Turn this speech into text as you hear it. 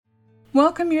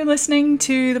Welcome, you're listening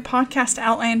to the podcast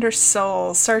Outlander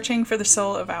Soul, Searching for the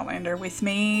Soul of Outlander with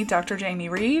me, Dr. Jayme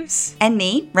Reeves. And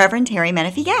me, Reverend Terry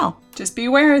Menifee-Gow. Just be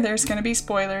aware, there's going to be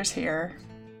spoilers here.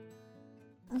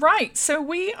 Right, so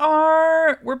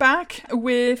we're back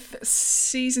with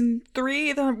season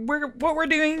 3. What we're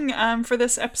doing for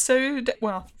this episode,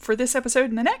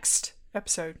 and the next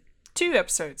episode, 2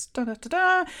 episodes,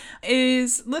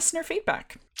 is listener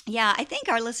feedback. Yeah, I think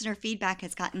our listener feedback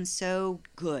has gotten so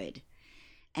good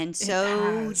and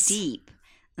so deep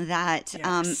that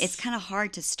it's kind of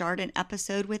hard to start an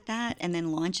episode with that and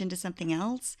then launch into something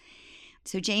else.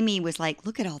 So Jayme was like,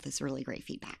 look at all this really great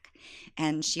feedback.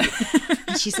 And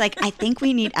she's like, I think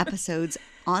we need episodes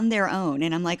on their own.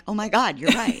 And I'm like, oh my God,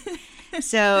 you're right.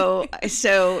 So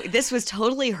this was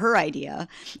totally her idea.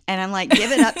 And I'm like,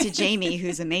 give it up to Jayme,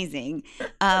 who's amazing.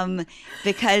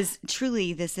 Because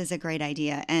truly this is a great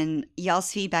idea. And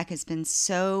y'all's feedback has been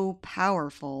so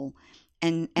powerful.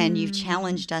 And you've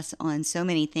challenged us on so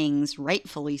many things,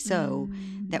 rightfully so,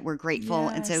 that we're grateful.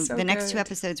 Yeah, and so the next 2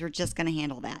 episodes, we're just going to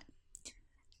handle that.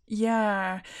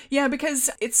 Yeah, because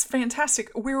it's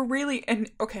fantastic. We're really, let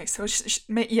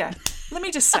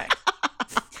me just say,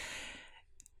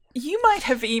 you might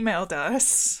have emailed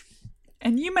us,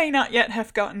 and you may not yet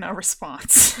have gotten a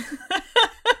response.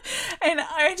 And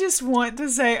I just want to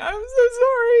say, I'm so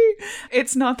sorry.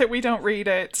 It's not that we don't read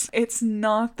it. It's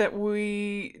not that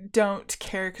we don't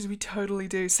care, because we totally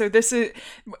do. So this is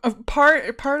a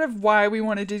part of why we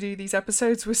wanted to do these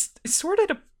episodes was sort of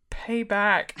to pay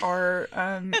back our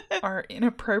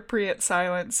inappropriate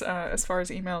silence as far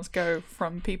as emails go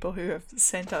from people who have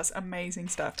sent us amazing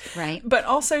stuff. Right. But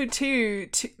also too,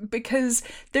 because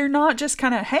they're not just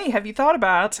kind of, hey, have you thought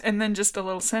about, and then just a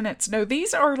little sentence. No,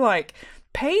 these are like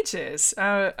pages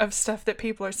of stuff that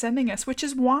people are sending us, which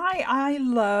is why I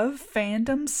love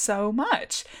fandom so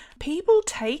much. People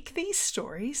take these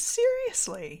stories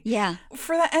seriously. Yeah.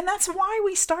 For that, and that's why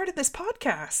we started this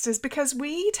podcast, is because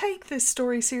we take this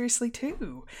story seriously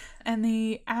too. And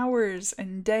the hours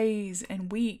and days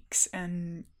and weeks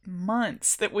and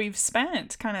months that we've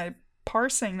spent kind of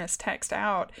parsing this text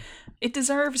out, it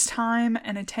deserves time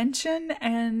and attention,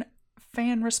 and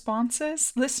fan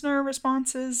responses, listener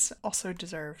responses also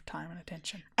deserve time and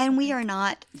attention. And we are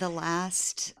not the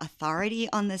last authority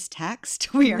on this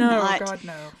text. We are God,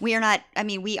 no. We are not. I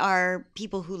mean, we are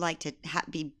people who like to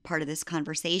be part of this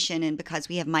conversation. And because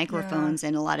we have microphones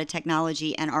and a lot of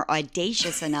technology and are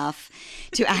audacious enough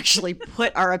to actually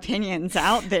put our opinions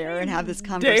out there and have this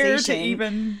conversation. Dare to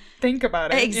even think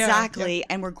about it. Exactly. Yeah.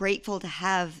 And we're grateful to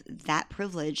have that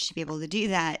privilege to be able to do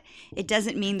that. It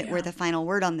doesn't mean that we're the final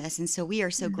word on this. And so we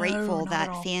are so grateful that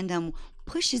fandom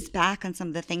pushes back on some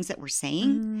of the things that we're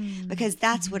saying, because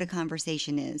that's what a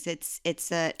conversation is.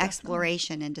 It's an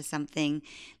exploration into something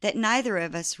that neither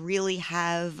of us really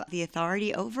have the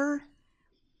authority over.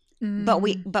 But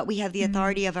we have the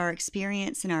authority of our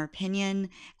experience and our opinion,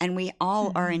 and we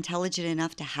all are intelligent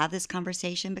enough to have this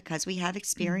conversation because we have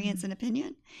experience and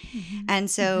opinion. And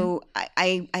so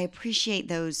I appreciate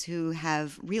those who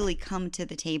have really come to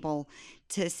the table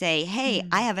to say, hey,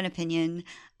 I have an opinion.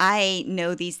 I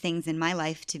know these things in my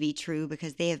life to be true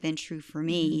because they have been true for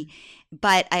me.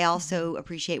 But I also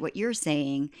appreciate what you're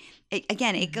saying.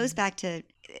 It goes back to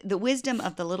the wisdom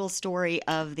of the little story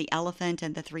of the elephant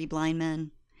and the 3 blind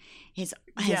men.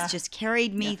 Has just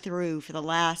carried me through for the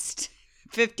last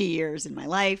 50 years in my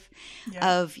life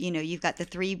of, you've got the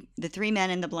three men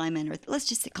and the blind men, or let's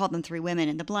just call them 3 women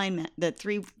and the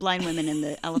 3 blind women and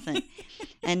the elephant.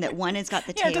 And that one has got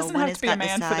the tail, one has got the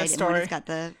side, and one has got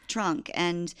the trunk.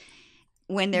 And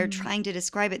when they're trying to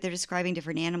describe it, they're describing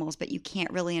different animals, but you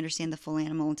can't really understand the full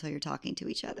animal until you're talking to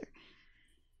each other.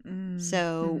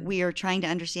 So we are trying to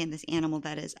understand this animal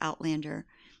that is Outlander.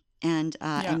 And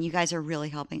you guys are really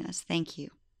helping us. Thank you.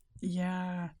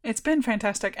 Yeah, it's been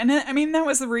fantastic. And I mean, that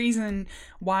was the reason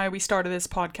why we started this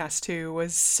podcast too,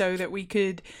 was so that we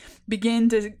could begin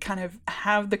to kind of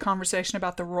have the conversation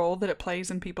about the role that it plays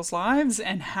in people's lives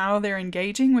and how they're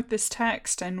engaging with this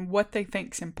text and what they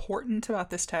think is important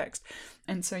about this text.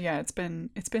 And so, yeah, it's been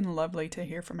lovely to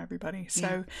hear from everybody.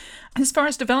 So as far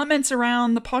as developments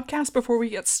around the podcast before we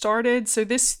get started, so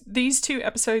these 2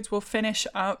 episodes will finish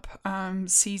up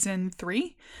season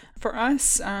 3 for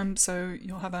us. So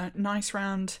you'll have a nice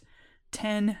round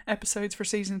 10 episodes for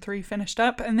season 3 finished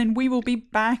up. And then we will be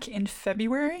back in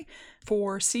February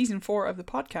for season 4 of the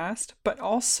podcast, but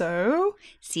also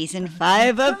season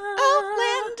 5 of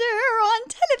Outlander on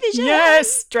television.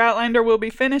 Yes, Droughtlander will be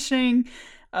finishing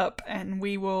up, and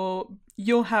we will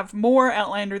you'll have more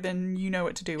Outlander than you know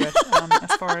what to do with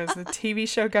as far as the TV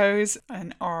show goes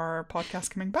and our podcast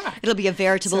coming back. It'll be a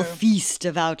veritable feast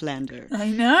of Outlander. I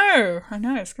know.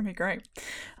 It's going to be great.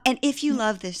 And if you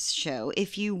love this show,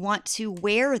 if you want to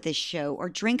wear this show or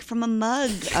drink from a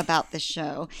mug about the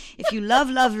show, if you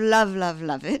love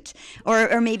it,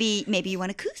 or maybe you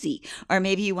want a koozie, or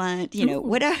maybe you want,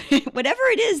 whatever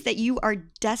it is that you are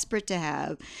desperate to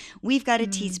have, we've got a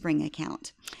Teespring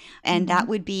account. And that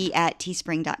would be at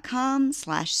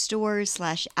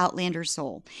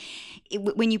teespring.com/stores/outlandersoul.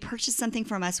 When you purchase something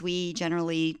from us, we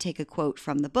generally take a quote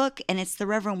from the book, and it's the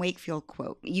Reverend Wakefield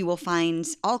quote. You will find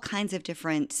all kinds of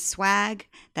different swag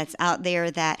that's out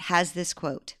there that has this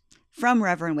quote from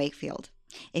Reverend Wakefield.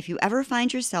 If you ever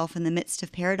find yourself in the midst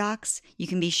of paradox, you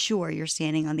can be sure you're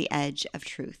standing on the edge of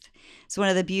truth. It's one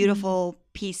of the beautiful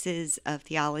pieces of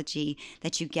theology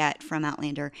that you get from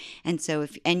Outlander. And so,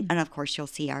 and of course, you'll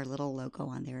see our little logo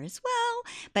on there as well.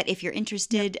 But if you're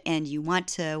interested and you want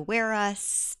to wear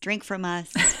us, drink from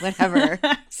us, whatever.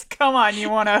 Come on, you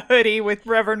want a hoodie with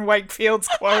Reverend Wakefield's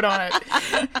quote on it.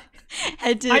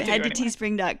 head to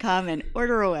teespring.com and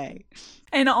order away.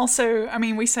 And also, I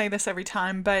mean, we say this every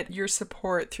time, but your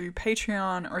support through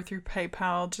Patreon or through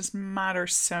PayPal just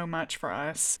matters so much for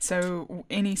us. So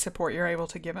any support you're able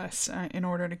to give us in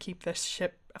order to keep this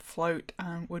ship afloat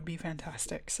would be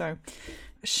fantastic. So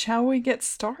shall we get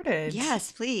started?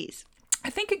 Yes, please. I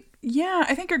think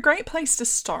a great place to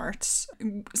start.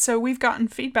 So we've gotten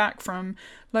feedback from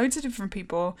loads of different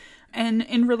people and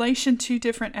in relation to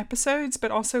different episodes,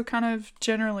 but also kind of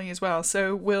generally as well.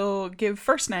 So we'll give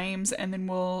first names and then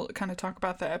we'll kind of talk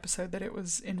about the episode that it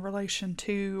was in relation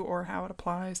to or how it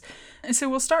applies. And so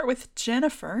we'll start with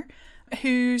Jennifer,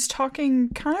 who's talking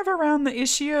kind of around the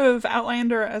issue of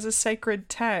Outlander as a sacred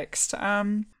text.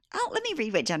 Let me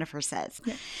read what Jennifer says.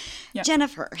 Yeah.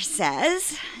 Jennifer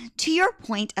says, to your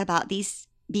point about these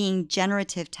being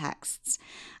generative texts,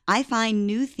 I find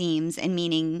new themes and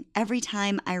meaning every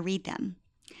time I read them.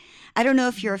 I don't know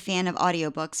if you're a fan of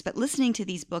audiobooks, but listening to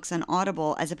these books on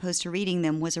Audible as opposed to reading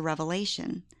them was a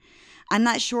revelation. I'm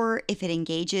not sure if it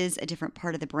engages a different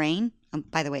part of the brain,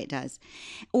 by the way it does,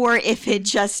 or if it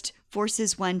just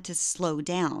forces one to slow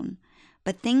down.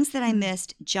 But things that I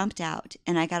missed jumped out,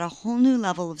 and I got a whole new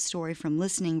level of story from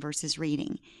listening versus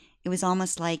reading. It was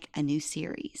almost like a new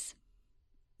series.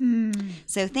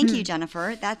 So thank you,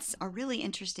 Jennifer. That's a really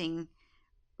interesting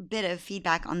bit of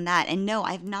feedback on that. And no,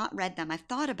 I've not read them. I've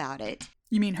thought about it.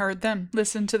 You mean heard them?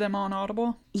 Listened to them on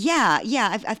Audible? Yeah.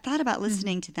 I've thought about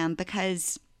listening to them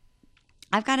because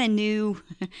I've got a new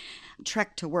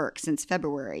trek to work since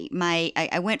February.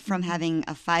 I went from having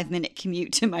a 5-minute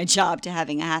commute to my job to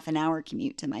having a half an hour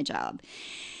commute to my job.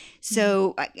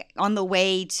 So on the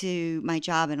way to my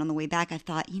job and on the way back, I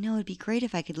thought, it'd be great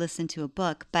if I could listen to a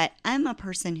book. But I'm a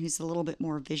person who's a little bit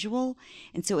more visual.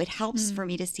 And so it helps for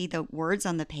me to see the words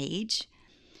on the page.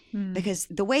 Because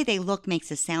the way they look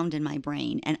makes a sound in my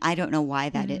brain, and I don't know why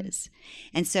that is.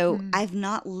 And so I've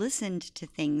not listened to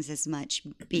things as much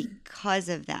because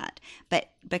of that.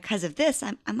 But because of this,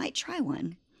 I might try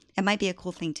one. It might be a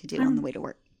cool thing to do on the way to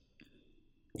work.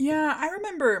 Yeah, I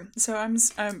remember. So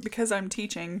because I'm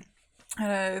teaching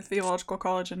at a theological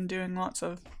college and doing lots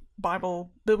of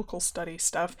biblical study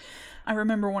stuff. I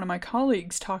remember one of my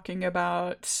colleagues talking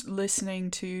about listening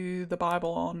to the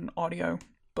Bible on audio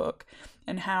book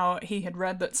and how he had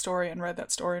read that story and read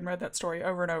that story and read that story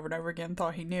over and over and over again,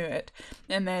 thought he knew it,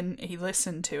 and then he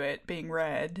listened to it being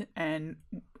read and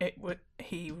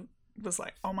he was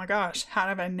like, oh my gosh, how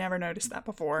have I never noticed that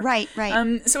before? Right.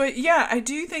 So I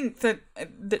do think that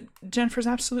Jennifer's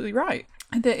absolutely right.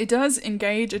 That it does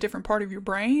engage a different part of your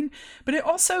brain, but it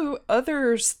also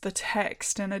others the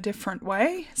text in a different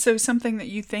way. So something that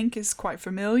you think is quite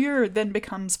familiar then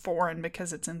becomes foreign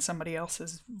because it's in somebody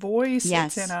else's voice.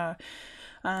 Yes. It's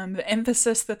in the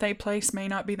emphasis that they place may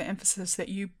not be the emphasis that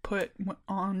you put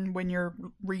on when you're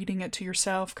reading it to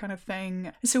yourself, kind of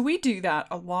thing. So we do that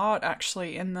a lot,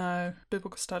 actually, in the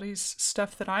biblical studies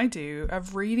stuff that I do,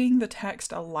 of reading the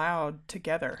text aloud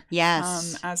together.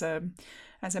 Yes.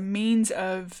 As a means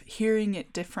of hearing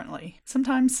it differently.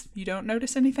 Sometimes you don't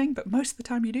notice anything, but most of the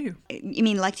time you do. You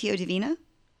mean Lectio Divina?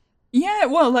 Yeah,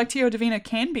 well, Lectio Divina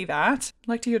can be that.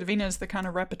 Lectio Divina is the kind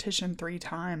of repetition 3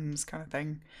 times kind of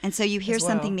thing. And so you hear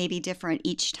something maybe different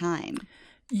each time.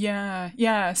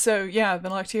 Yeah. So, the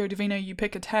Lectio Divina, you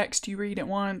pick a text, you read it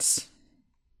once,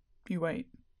 you wait.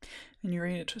 And you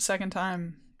read it a second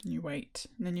time, and you wait.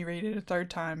 And then you read it a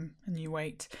third time, and you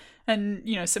wait. And,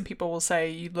 some people will say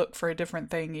you look for a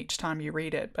different thing each time you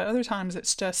read it. But other times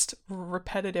it's just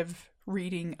repetitive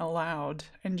reading aloud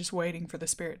and just waiting for the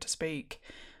Spirit to speak.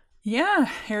 Yeah,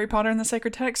 Harry Potter and the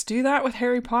Sacred Text. Do that with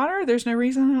Harry Potter. There's no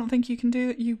reason I don't think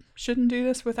you shouldn't do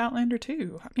this with Outlander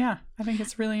too. Yeah, I think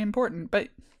it's really important. But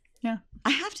yeah.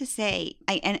 I have to say,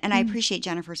 I appreciate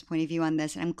Jennifer's point of view on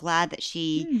this, and I'm glad that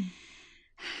she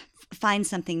finds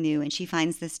something new and she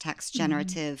finds this text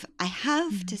generative. I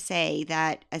have to say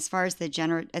that as far as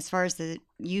the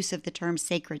use of the term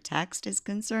sacred text is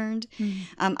concerned,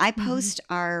 I post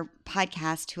our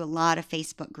podcast to a lot of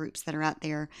Facebook groups that are out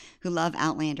there who love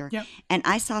Outlander, and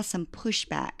I saw some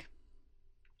pushback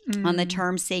on the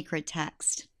term sacred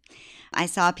text. I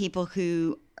saw people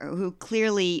who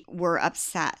clearly were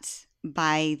upset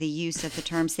by the use of the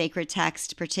term sacred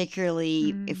text,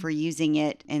 particularly if we're using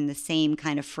it in the same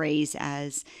kind of phrase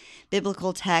as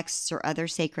biblical texts or other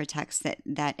sacred texts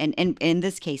that and in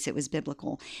this case it was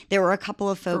biblical. There were a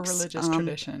couple of folks for religious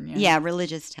tradition,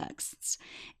 religious texts,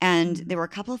 and there were a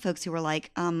couple of folks who were like,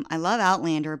 I love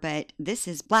Outlander, but this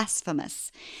is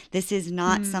blasphemous. This is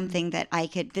not something that I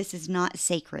could. This is not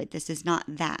sacred. This is not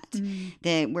that.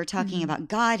 That we're talking about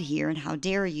God here, and how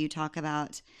dare you talk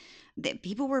about. That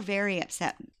people were very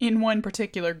upset. In one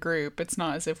particular group, it's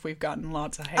not as if we've gotten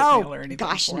lots of hate mail or anything.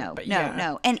 Gosh, before, no, but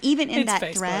no. And even in that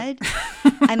Facebook. thread,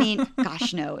 I mean,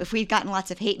 gosh, no. If we'd gotten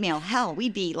lots of hate mail, hell,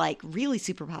 we'd be like really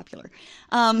super popular.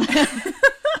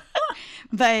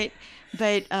 But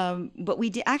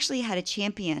we actually had a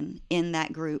champion in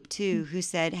that group too, who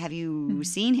said, "Have you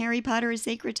seen Harry Potter as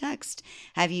sacred text?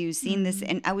 Have you seen this?"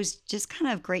 And I was just kind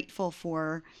of grateful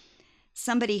for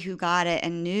somebody who got it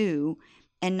and knew.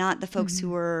 And not the folks who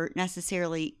were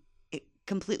necessarily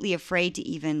completely afraid to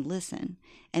even listen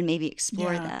and maybe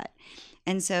explore that.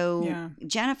 And so,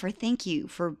 Jennifer, thank you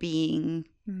for being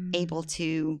able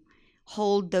to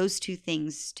hold those two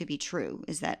things to be true,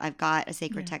 is that I've got a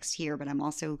sacred text here, but I'm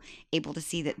also able to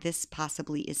see that this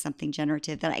possibly is something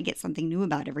generative that I get something new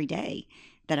about every day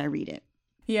that I read it.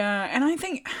 Yeah, and I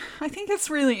think it's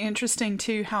really interesting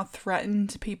too how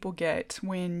threatened people get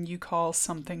when you call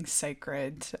something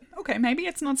sacred. Okay, maybe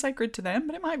it's not sacred to them,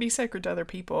 but it might be sacred to other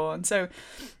people. And so,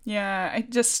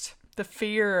 the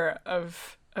fear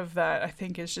of that I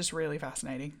think is just really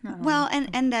fascinating. Well,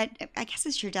 and that I guess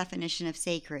is your definition of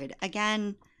sacred.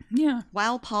 Again,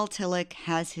 while Paul Tillich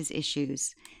has his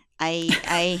issues,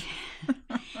 I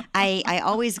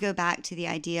always go back to the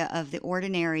idea of the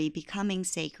ordinary becoming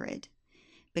sacred.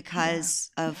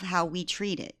 Because of how we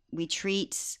treat it. We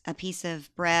treat a piece of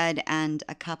bread and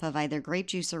a cup of either grape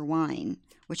juice or wine,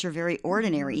 which are very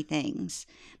ordinary things,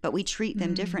 but we treat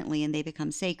them differently and they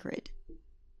become sacred.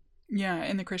 Yeah,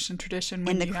 in the Christian tradition,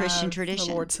 when the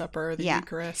Lord's Supper, the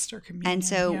Eucharist, or communion. And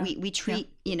so we treat,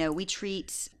 we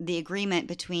treat the agreement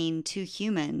between two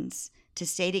humans to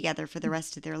stay together for the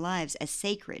rest of their lives as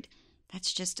sacred.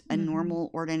 That's just a normal,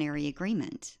 ordinary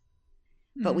agreement.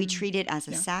 But we treat it as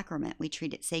a sacrament. We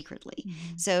treat it sacredly.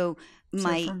 So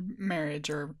for marriage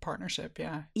or partnership,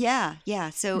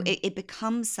 So it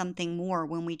becomes something more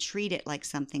when we treat it like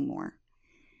something more.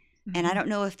 And I don't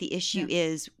know if the issue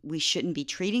is we shouldn't be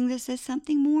treating this as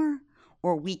something more,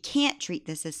 or we can't treat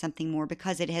this as something more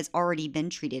because it has already been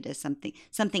treated as something.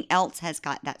 Something else has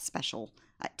got that special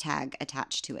tag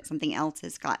attached to it. Something else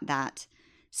has got that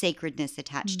sacredness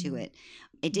attached to it.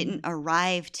 It didn't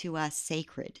arrive to us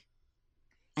sacred.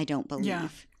 I don't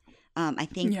believe. I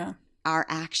think our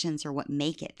actions are what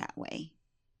make it that way.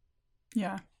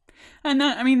 Yeah. And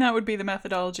that would be the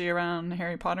methodology around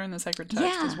Harry Potter and the sacred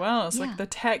text as well. It's like the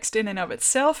text in and of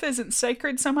itself isn't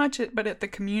sacred so much, but it's the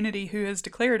community who has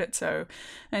declared it so.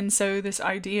 And so this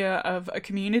idea of a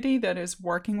community that is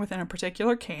working within a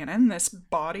particular canon, this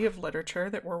body of literature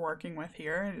that we're working with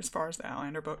here as far as the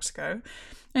Outlander books go,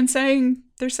 and saying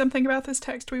there's something about this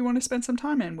text we want to spend some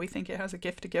time in. We think it has a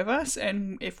gift to give us,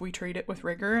 and if we treat it with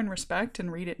rigor and respect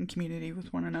and read it in community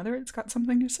with one another, it's got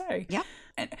something to say. Yeah.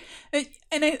 And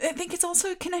I think it's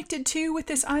also connected too with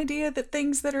this idea that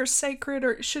things that are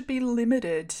sacred should be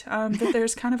limited, that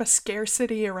there's kind of a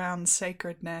scarcity around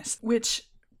sacredness, which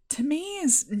to me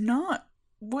is not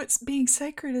what being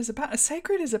sacred is about.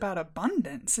 Sacred is about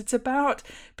abundance. It's about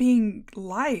being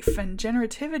life and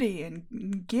generativity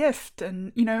and gift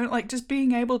and, just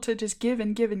being able to just give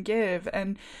and give and give.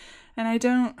 And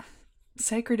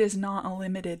sacred is not a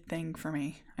limited thing for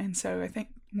me. And so I think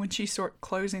once you start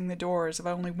closing the doors of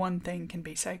only one thing can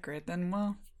be sacred, then,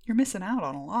 well, you're missing out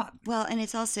on a lot. Well, and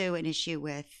it's also an issue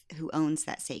with who owns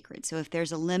that sacred. So if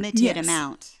there's a limited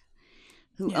amount,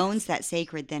 who owns that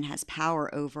sacred then has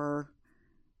power over,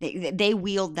 they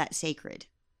wield that sacred.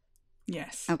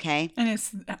 Yes. Okay. And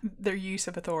it's their use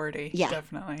of authority. Yeah.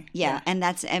 Definitely. Yeah. And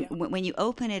that's when you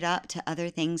open it up to other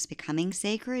things becoming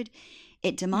sacred,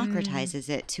 it democratizes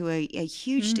it to a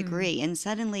huge degree. And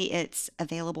suddenly it's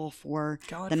available for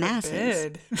God the forbid.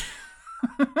 masses.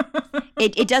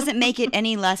 It doesn't make it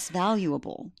any less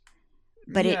valuable,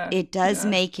 but it does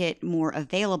make it more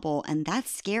available. And that's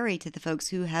scary to the folks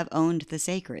who have owned the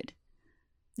sacred.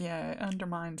 Yeah, it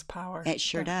undermines power. It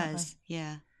sure does.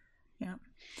 Yeah. Yeah.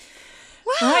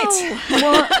 Wow. Right.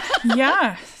 Well,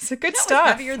 yeah, it's a good stuff.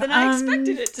 Was heavier than I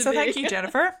expected it to be. So thank you,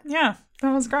 Jennifer. Yeah,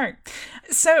 that was great.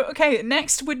 So, okay,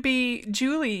 next would be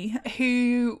Julie,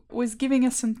 who was giving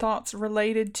us some thoughts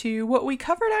related to what we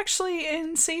covered actually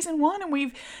in season 1.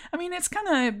 And it's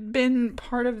kind of been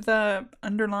part of the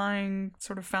underlying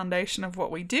sort of foundation of what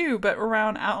we do, but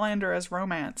around Outlander as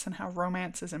romance and how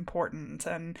romance is important.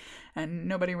 And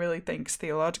nobody really thinks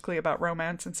theologically about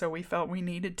romance, and so we felt we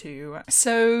needed to.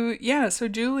 So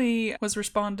Julie was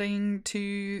responding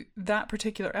to that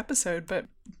particular episode, but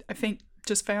I think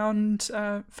just found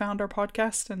our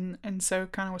podcast and so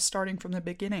kind of was starting from the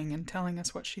beginning and telling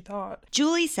us what she thought.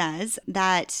 Julie says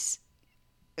that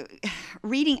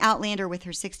reading Outlander with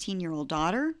her 16-year-old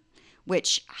daughter,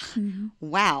 which,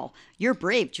 wow, you're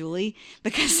brave, Julie,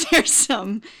 because there's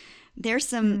some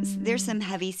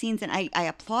heavy scenes, and I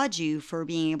applaud you for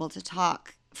being able to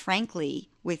talk frankly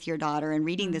with your daughter and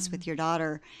reading this with your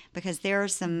daughter, because there are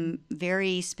some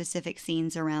very specific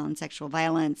scenes around sexual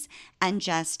violence and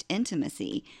just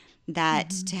intimacy that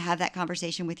to have that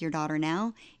conversation with your daughter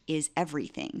now is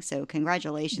everything. So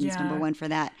congratulations, number one, for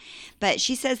that. But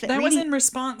she says that was in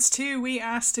response to, we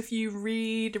asked if you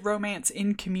read romance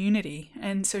in community.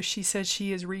 And so she says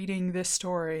she is reading this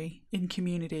story in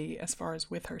community as far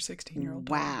as with her 16-year-old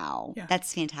daughter. Wow. Yeah.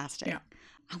 That's fantastic. Yeah.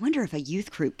 I wonder if a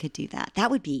youth group could do that. That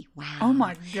would be, wow. Oh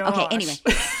my gosh. Okay, anyway.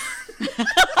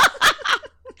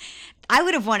 I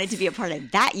would have wanted to be a part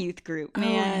of that youth group,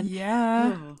 man. Oh,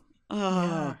 yeah.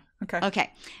 Oh. Okay.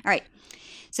 Okay. All right.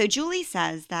 So Julie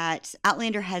says that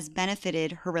Outlander has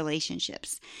benefited her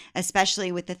relationships, especially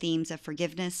with the themes of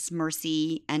forgiveness,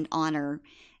 mercy, and honor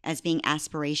as being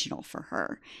aspirational for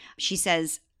her. She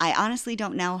says, I honestly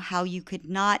don't know how you could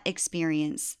not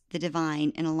experience the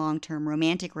divine in a long-term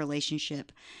romantic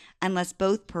relationship unless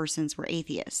both persons were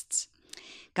atheists.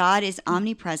 God is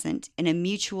omnipresent in a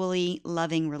mutually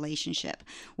loving relationship.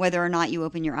 Whether or not you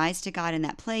open your eyes to God in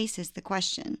that place is the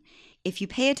question. If you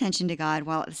pay attention to God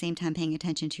while at the same time paying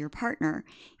attention to your partner,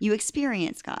 you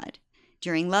experience God.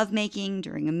 During lovemaking,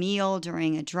 during a meal,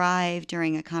 during a drive,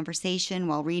 during a conversation,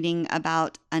 while reading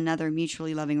about another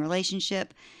mutually loving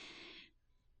relationship.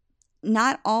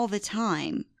 Not all the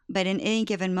time, but in any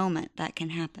given moment, that can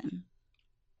happen.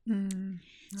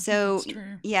 So,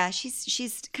 yeah,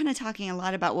 she's kind of talking a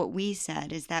lot about what we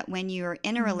said, is that when you're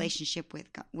in a relationship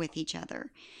with each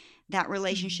other, that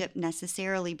relationship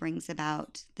necessarily brings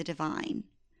about the divine,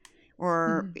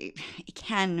 or it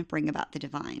can bring about the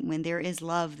divine. When there is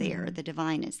love there, the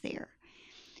divine is there.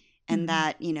 And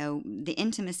that, the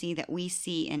intimacy that we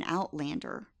see in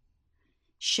Outlander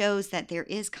shows that there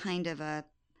is kind of an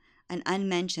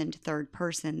unmentioned third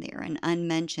person there, an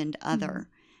unmentioned other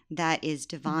that is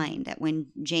divine, that when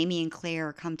Jayme and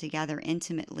Claire come together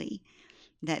intimately,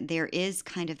 that there is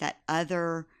kind of that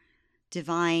other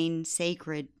divine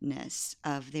sacredness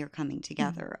of their coming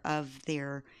together, of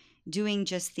their doing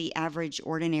just the average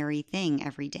ordinary thing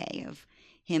every day, of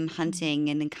him hunting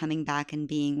and then coming back and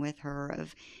being with her,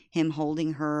 of him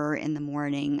holding her in the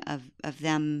morning, of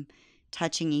them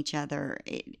touching each other.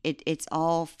 It's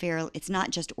all fair. It's not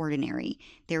just ordinary.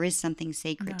 There is something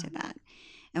sacred to that.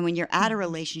 And when you're at a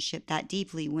relationship that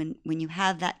deeply, when you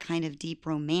have that kind of deep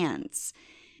romance,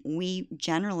 we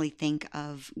generally think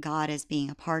of God as being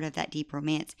a part of that deep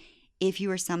romance. If you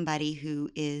are somebody who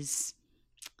is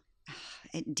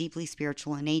deeply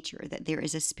spiritual in nature, that there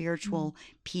is a spiritual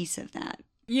piece of that.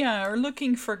 Yeah, or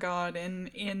looking for God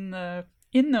in the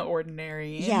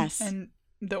ordinary. Yes. And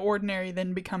the ordinary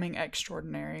then becoming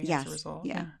extraordinary as a result.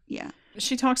 Yeah.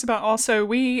 She talks about also,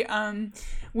 we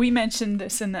mentioned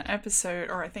this in the episode,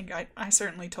 or I think I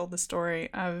certainly told the story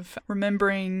of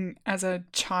remembering as a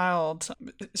child.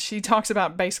 She talks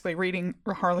about basically reading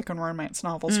Harlequin romance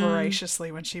novels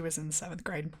voraciously when she was in 7th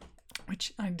grade,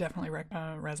 which I definitely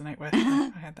resonate with.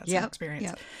 I had that same experience.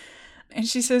 Yep. And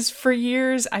she says, for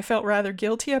years, I felt rather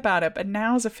guilty about it, but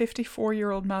now as a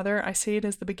 54-year-old mother, I see it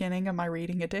as the beginning of my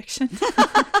reading addiction.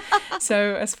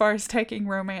 So as far as taking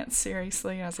romance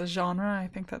seriously as a genre, I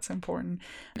think that's important.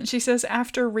 And she says,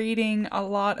 after reading a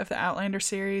lot of the Outlander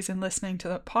series and listening to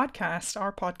the podcast,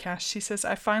 our podcast, she says,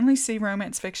 I finally see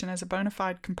romance fiction as a bona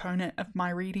fide component of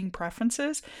my reading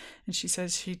preferences. And she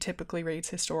says she typically reads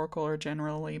historical or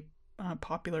generally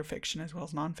popular fiction as well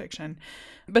as nonfiction,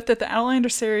 but that the Outlander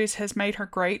series has made her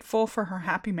grateful for her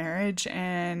happy marriage,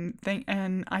 and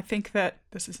I think that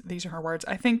these are her words.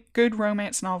 I think good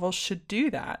romance novels should do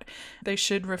that. They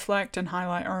should reflect and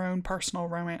highlight our own personal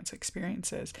romance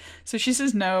experiences. So she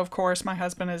says, no, of course, my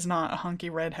husband is not a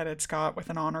hunky redheaded Scot with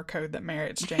an honor code that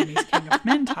merits Jayme's King of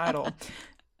Men title.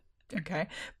 Okay,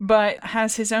 but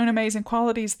has his own amazing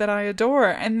qualities that I adore.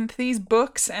 And these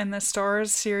books and the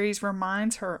Stars series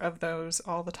reminds her of those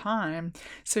all the time.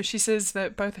 So she says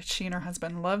that both she and her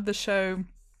husband love the show.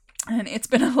 And it's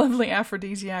been a lovely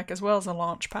aphrodisiac as well as a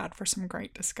launch pad for some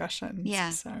great discussions. Yeah,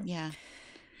 so, yeah.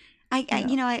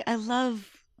 I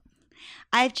love,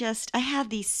 I have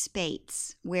these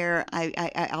spates where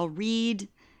I'll read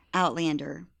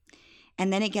Outlander.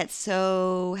 And then it gets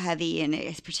so heavy, and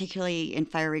it's particularly in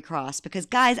Fiery Cross, because,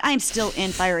 guys, I'm still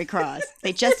in Fiery Cross.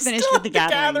 They just finished with the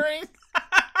Gathering.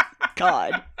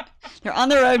 God. They're on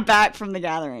the road back from the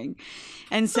Gathering.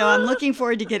 And so I'm looking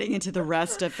forward to getting into the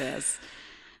rest of this.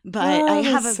 But I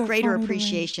have a greater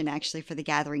appreciation, actually, for the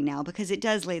Gathering now, because it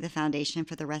does lay the foundation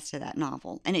for the rest of that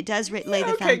novel. And it does lay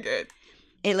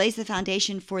it lays the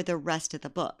foundation for the rest of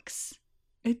the books.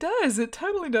 It does. It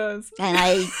totally does.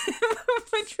 And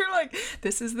but you're like,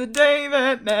 this is the day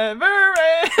that never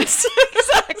ends.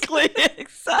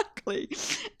 Exactly.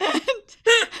 And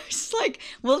it's like,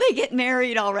 will they get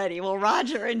married already? Will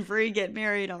Roger and Bree get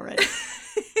married already?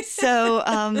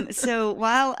 So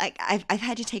while I've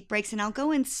had to take breaks, and I'll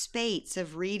go in spates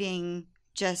of reading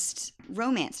just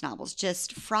romance novels,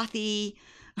 just frothy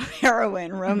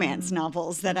heroine romance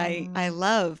novels that I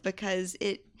love, because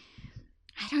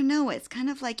I don't know, it's kind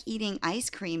of like eating ice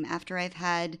cream after I've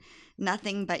had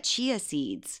nothing but chia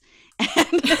seeds.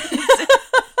 Because,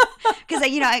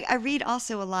 I read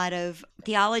also a lot of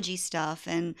theology stuff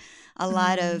and a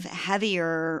lot of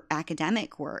heavier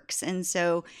academic works. And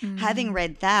so having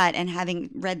read that and having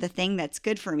read the thing that's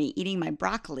good for me, eating my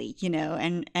broccoli,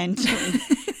 and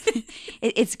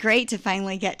it's great to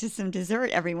finally get to some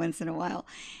dessert every once in a while.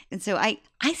 And so I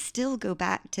still go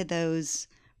back to those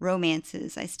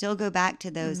romances. I still go back to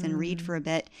those and read for a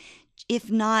bit, if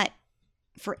not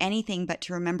for anything but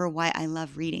to remember why I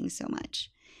love reading so much,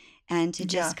 and to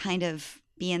just kind of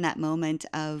be in that moment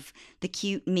of the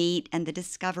cute meet and the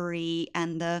discovery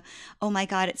and the, oh my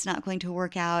God, it's not going to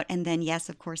work out, and then yes,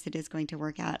 of course it is going to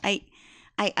work out. I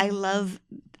love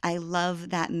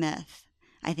that myth.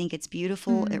 I think it's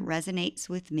beautiful. It resonates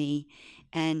with me,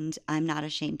 and I'm not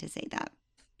ashamed to say that.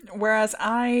 Whereas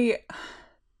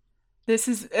this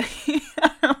is,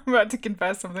 I'm about to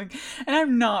confess something, and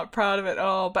I'm not proud of it at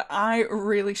all, but I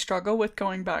really struggle with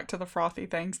going back to the frothy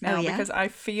things now because I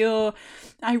feel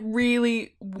I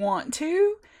really want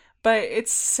to, but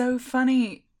it's so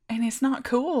funny and it's not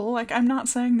cool. Like, I'm not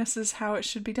saying this is how it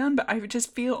should be done, but I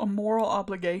just feel a moral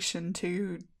obligation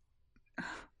to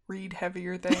read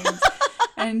heavier things.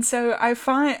 And so I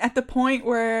find at the point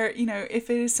where, if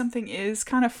it is something is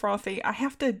kind of frothy, I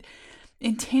have to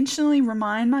intentionally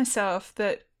remind myself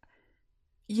that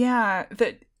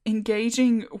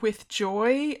engaging with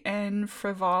joy and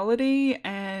frivolity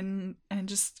and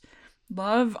just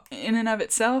love in and of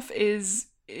itself is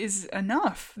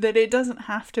enough, that it doesn't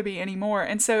have to be anymore.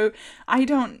 And so I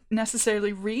don't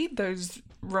necessarily read those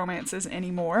romances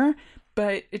anymore,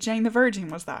 but Jane the Virgin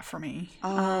was that for me.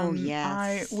 Yes.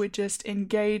 I would just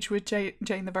engage with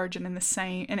Jane the Virgin in the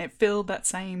same, and it filled that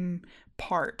same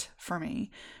part for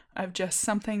me of just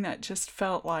something that just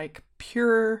felt like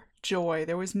pure joy.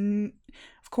 There was,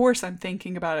 of course I'm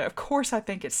thinking about it. Of course I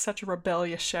think it's such a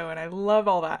rebellious show and I love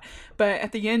all that. But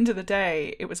at the end of the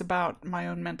day, it was about my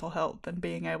own mental health and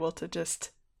being able to just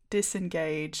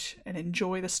disengage and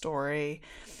enjoy the story,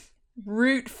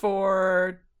 root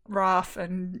for Ruff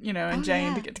and, and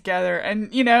Jane to get together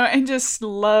and, and just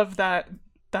love that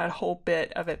whole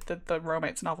bit of it that the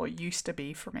romance novel used to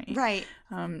be for me. Right.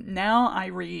 Now I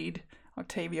read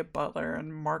Octavia Butler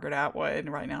and Margaret Atwood.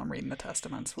 Right now I'm reading the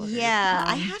Testaments. Yeah,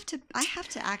 I have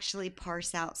to actually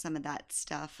parse out some of that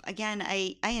stuff. Again,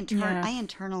 I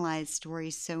internalize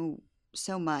stories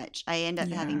so much. I end up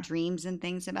having dreams and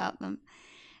things about them.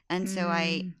 And so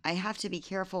I have to be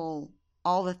careful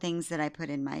all the things that I put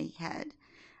in my head,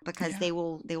 because they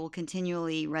will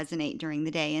continually resonate during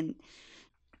the day. And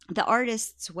The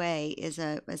Artist's Way is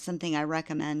something I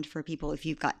recommend for people if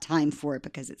you've got time for it,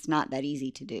 because it's not that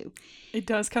easy to do. It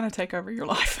does kind of take over your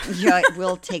life. Yeah, it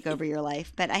will take over your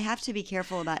life. But I have to be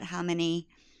careful about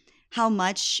how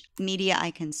much media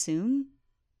I consume.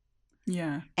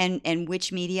 Yeah. And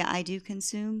which media I do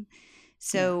consume.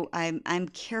 So yeah. I'm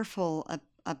careful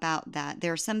about that.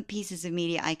 There are some pieces of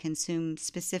media I consume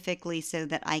specifically so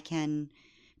that I can,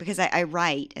 because I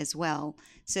write as well,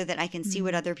 so that I can see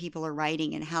what other people are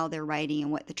writing and how they're writing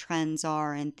and what the trends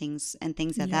are and things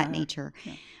of that nature.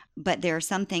 Yeah. But there are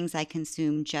some things I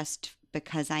consume just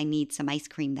because I need some ice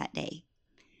cream that day,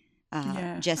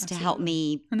 just to help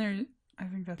me I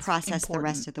think that's process the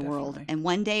rest of the world. And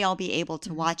one day I'll be able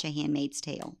to watch A Handmaid's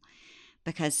Tale,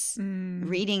 because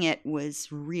reading it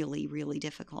was really, really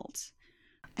difficult.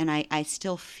 And I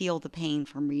still feel the pain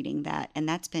from reading that. And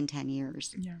that's been 10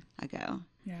 years ago.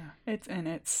 Yeah.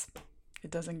 It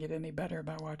doesn't get any better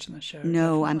by watching the show. No,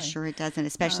 definitely. I'm sure it doesn't,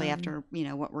 especially after,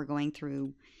 what we're going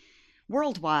through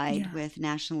worldwide with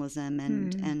nationalism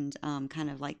and kind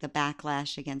of like the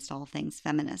backlash against all things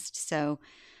feminist. So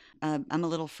I'm a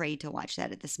little afraid to watch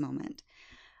that at this moment.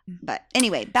 But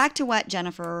anyway, back to what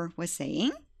Jennifer was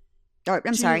saying. Or,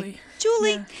 Julie.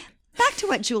 Yeah. Back to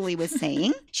what Julie was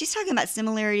saying. She's talking about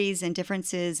similarities and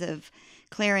differences of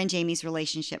Claire and Jayme's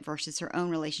relationship versus her own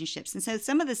relationships. And so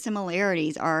some of the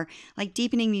similarities are like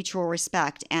deepening mutual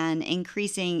respect and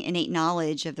increasing innate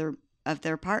knowledge of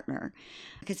their partner.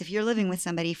 Because if you're living with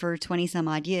somebody for 20 some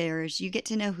odd years, you get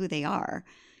to know who they are,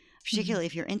 particularly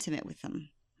if you're intimate with them.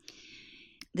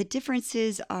 The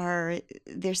differences are,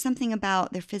 there's something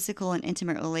about their physical and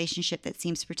intimate relationship that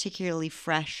seems particularly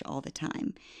fresh all the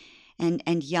time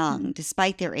and young,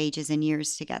 despite their ages and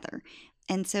years together.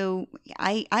 And so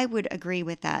I would agree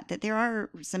with that there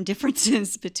are some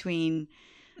differences between,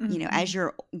 as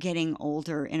you're getting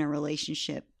older in a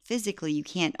relationship, physically, you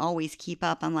can't always keep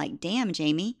up. I'm like, damn,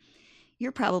 Jayme,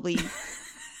 you're probably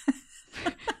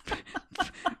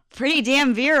pretty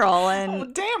damn virile.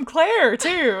 And damn, Claire,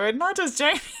 too. And not just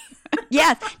Jayme.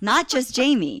 Yes, not just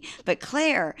Jayme, but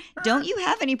Claire. Don't you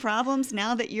have any problems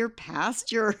now that you're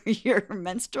past your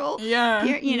menstrual? Yeah.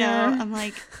 I'm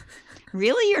like,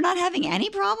 really? You're not having any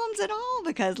problems at all?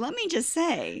 Because let me just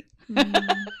say,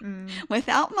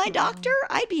 without my doctor,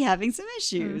 I'd be having some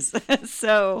issues.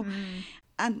 So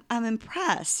I'm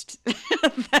impressed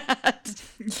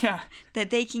that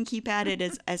they can keep at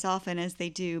it as often as they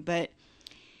do. But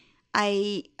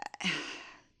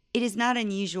it is not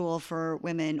unusual for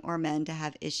women or men to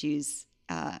have issues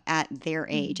at their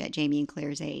age, at Jayme and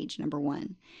Claire's age, number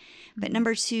one. But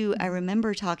number two, I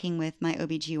remember talking with my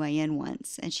OBGYN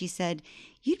once, and she said,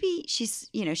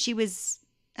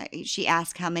 she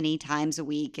asked how many times a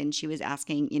week, and she was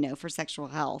asking, for sexual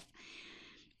health.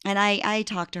 And I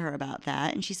talked to her about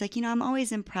that, and she's like, I'm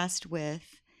always impressed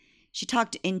with, she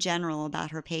talked in general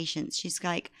about her patients. She's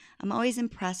like, I'm always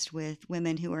impressed with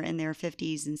women who are in their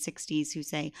 50s and 60s who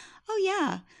say, oh,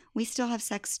 yeah, we still have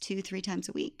sex 2-3 times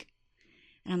a week.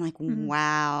 And I'm like,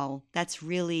 wow, that's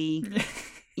really,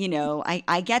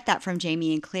 I get that from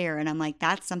Jayme and Claire. And I'm like,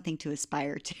 that's something to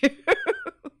aspire to.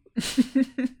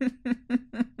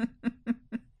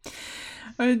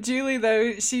 Julie,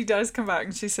 though, she does come back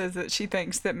and she says that she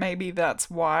thinks that maybe that's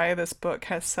why this book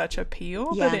has such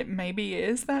appeal, that it maybe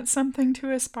is that something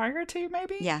to aspire to,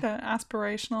 maybe? Yeah. The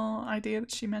aspirational idea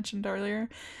that she mentioned earlier.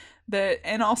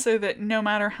 And also that no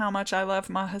matter how much I love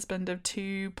my husband of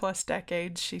 2+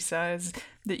 decades, she says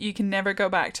that you can never go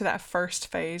back to that first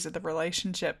phase of the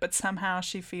relationship, but somehow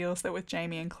she feels that with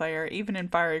Jayme and Claire, even in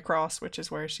Fiery Cross, which is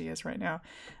where she is right now,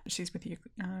 she's with you,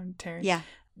 Terry. Yeah.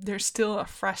 There's still a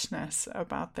freshness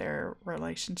about their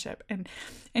relationship. And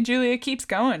Julia keeps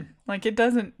going. Like, it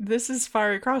doesn't, this is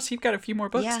Fiery Cross. You've got a few more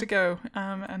books to go.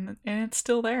 And it's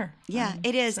still there. Yeah,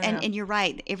 it is. So, and you're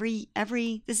right.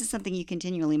 Every, this is something you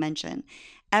continually mention.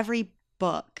 Every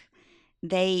book,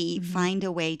 they find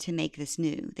a way to make this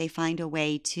new. They find a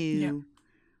way to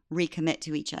recommit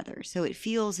to each other. So it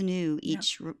feels new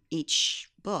each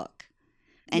book.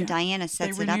 And Diana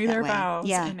sets it up that way. They renew their vows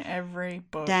in every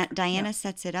book. Diana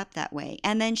sets it up that way.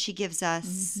 And then she gives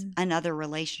us another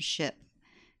relationship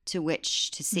to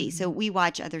which to see. So we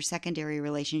watch other secondary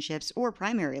relationships or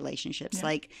primary relationships.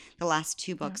 Like the last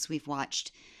 2 books we've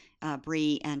watched,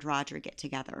 Bree and Roger get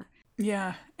together.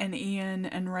 Yeah, and Ian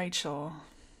and Rachel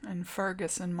and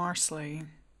Fergus and Marsley.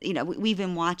 We've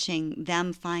been watching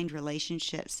them find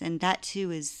relationships, and that too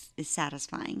is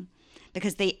satisfying.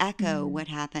 Because they echo what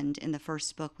happened in the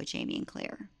first book with Jayme and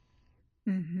Claire.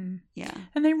 Mm-hmm. Yeah.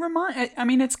 And they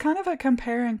it's kind of a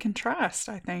compare and contrast,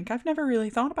 I think. I've never really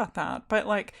thought about that. But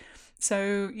like,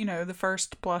 so, the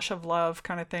first blush of love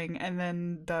kind of thing. And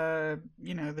then the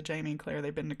Jayme and Claire,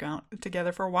 they've been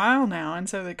together for a while now. And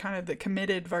so the kind of the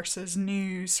committed versus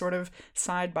new sort of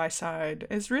side by side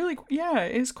is really,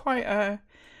 is quite an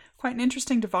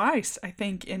interesting device, I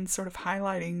think, in sort of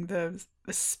highlighting the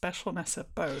specialness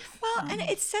of both. Well, and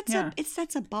it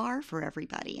sets a bar for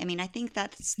everybody. I mean, I think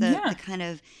that's the kind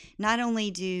of not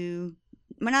only does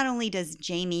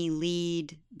Jayme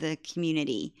lead the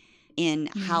community in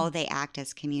how they act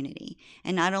as community,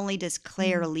 and not only does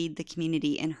Claire lead the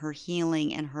community in her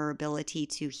healing and her ability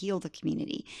to heal the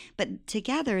community, but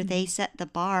together they set the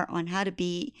bar on how to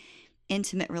be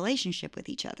intimate relationship with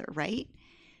each other, right?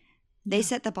 They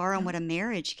set the bar on what a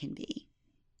marriage can be.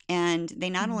 And they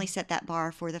not only set that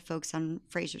bar for the folks on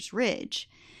Fraser's Ridge,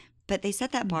 but they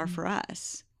set that bar for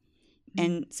us.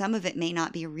 And some of it may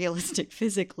not be realistic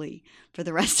physically for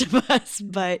the rest of us,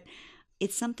 but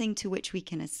it's something to which we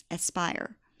can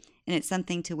aspire. And it's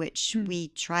something to which we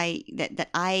try, that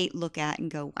I look at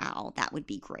and go, wow, that would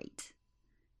be great.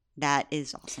 That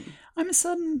is awesome. I'm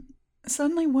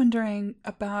suddenly wondering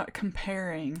about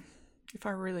comparing, if I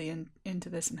really into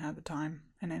this and have the time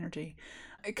and energy,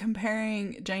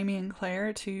 comparing Jayme and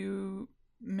Claire to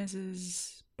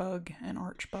Mrs. Bug and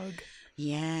Archbug.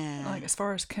 Yeah. Like, as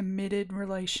far as committed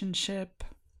relationship,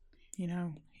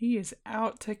 he is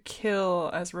out to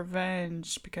kill as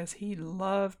revenge because he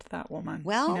loved that woman.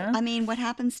 Well, I mean, what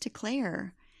happens to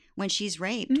Claire when she's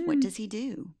raped? What does he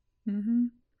do?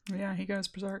 Mm-hmm. Yeah, he goes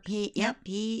berserk. He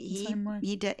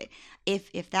did.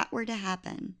 If that were to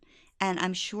happen, and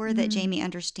I'm sure that Jayme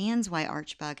understands why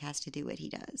Archbug has to do what he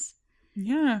does.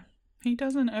 Yeah. He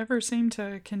doesn't ever seem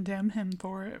to condemn him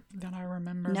for it that I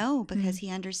remember. No, because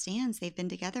he understands they've been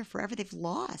together forever. They've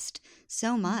lost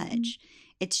so much.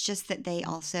 It's just that they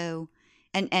also,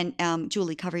 and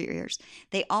Julie, cover your ears.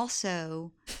 They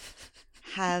also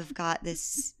have got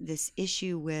this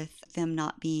issue with them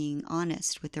not being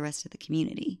honest with the rest of the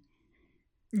community.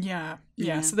 Yeah.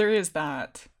 So there is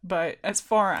that. But as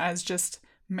far as just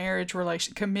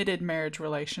committed marriage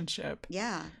relationship.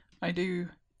 Yeah. I do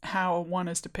how one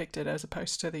is depicted as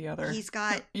opposed to the other. He's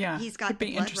got the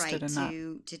blood right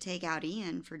to take out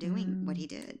Ian for doing what he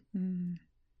did.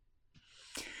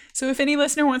 So if any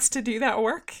listener wants to do that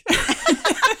work,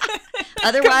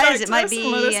 otherwise it might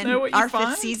be in our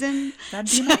fifth season. That'd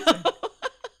be amazing.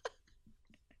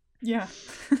 Yeah.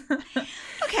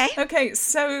 Okay,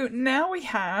 so now we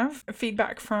have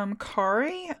feedback from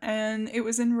Kari, and it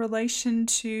was in relation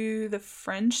to the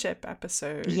friendship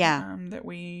episode. Yeah. That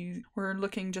we were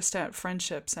looking just at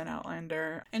friendships in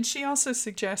Outlander. And she also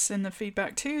suggests in the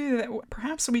feedback, too, that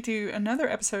perhaps we do another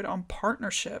episode on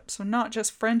partnership. So not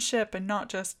just friendship and not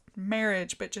just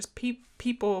marriage, but just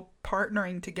people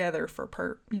partnering together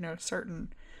for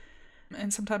certain.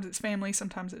 And sometimes it's family,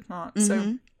 sometimes it's not.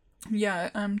 So... yeah,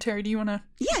 Terry, do you want to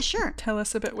tell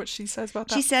us a bit what she says about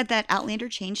that? She said that Outlander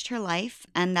changed her life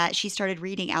and that she started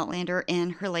reading Outlander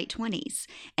in her late 20s.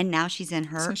 And now she's in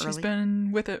her she's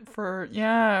been with it for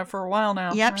a while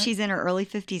now. Yep, right? She's in her early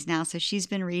 50s now. So she's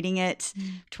been reading it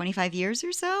 25 years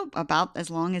or so, about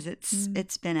as long as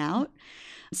it's been out.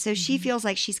 So she feels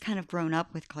like she's kind of grown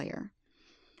up with Claire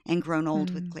and grown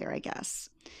old with Claire, I guess.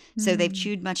 So they've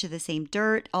chewed much of the same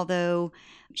dirt, although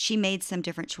she made some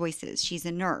different choices. She's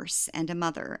a nurse and a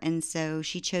mother, and so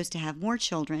she chose to have more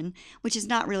children, which is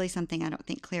not really something I don't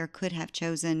think Claire could have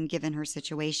chosen given her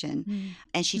situation.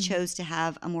 And she chose to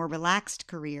have a more relaxed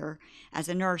career as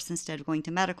a nurse instead of going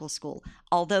to medical school.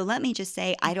 Although, let me just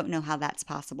say, I don't know how that's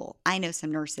possible. I know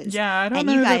some nurses. Yeah, I don't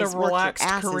know that a relaxed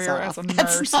career as a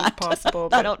nurse is possible.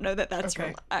 I don't know that that's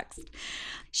relaxed.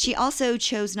 She also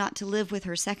chose not to live with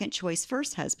her second choice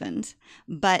first husband,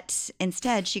 but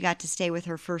instead she got to stay with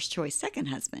her first choice second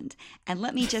husband. And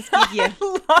let me just give you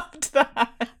I loved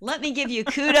that. Let me give you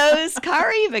kudos,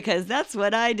 Kari, because that's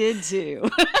what I did too.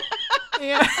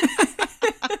 Yeah.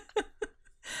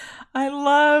 I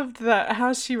loved that,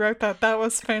 how she wrote that. That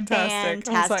was fantastic.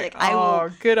 Fantastic. I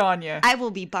was like, good on you. I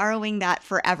will be borrowing that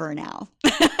forever now.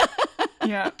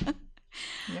 Yeah.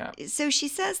 Yeah. So she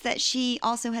says that she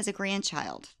also has a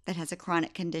grandchild that has a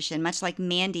chronic condition, much like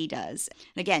Mandy does.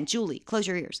 And again, Julie, close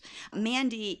your ears.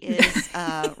 Mandy is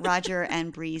Roger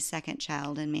and Bree's second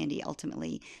child, and Mandy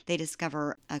ultimately, they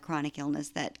discover a chronic illness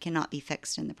that cannot be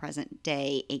fixed in the present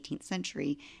day 18th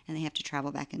century, and they have to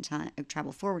travel back in time,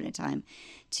 travel forward in time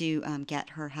to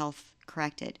get her health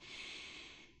corrected.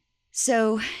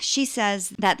 So she says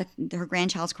that her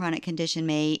grandchild's chronic condition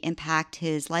may impact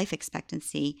his life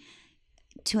expectancy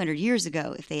 200 years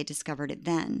ago if they had discovered it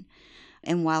then.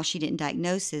 And while she didn't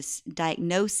diagnose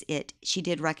it, she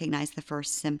did recognize the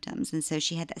first symptoms. And so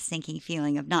she had that sinking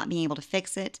feeling of not being able to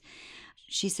fix it.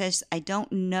 She says, I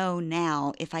don't know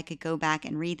now if I could go back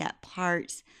and read that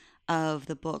part of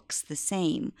the books the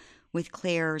same with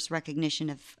Claire's recognition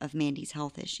of Mandy's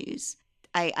health issues.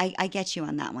 I get you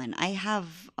on that one. I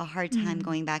have a hard time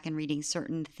going back and reading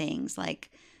certain things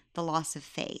like the loss of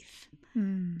faith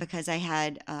because I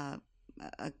had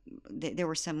there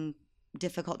were some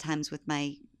difficult times with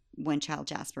my one child,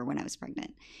 Jasper, when I was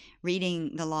pregnant.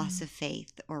 Reading the loss of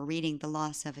faith or reading the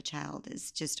loss of a child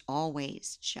is just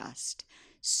always just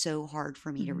so hard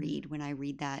for me to read. When I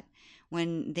read that,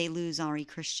 when they lose Henri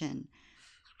Christian,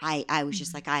 I was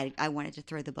just like, I wanted to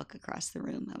throw the book across the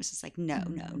room. I was just like, no,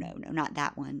 not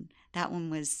that one. That one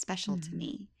was special to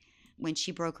me. When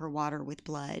she broke her water with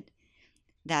blood,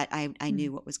 that I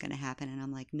knew what was going to happen. And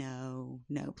I'm like, no,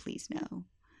 please, no.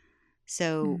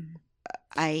 So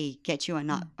I get you on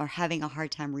not or having a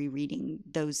hard time rereading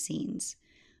those scenes.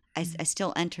 I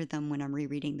still enter them when I'm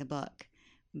rereading the book,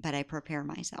 but I prepare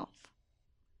myself.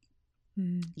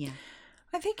 Yeah.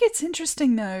 I think it's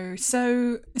interesting though.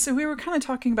 So we were kind of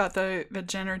talking about the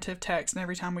generative text, and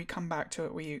every time we come back to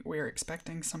it, we're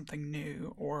expecting something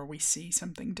new or we see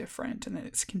something different, and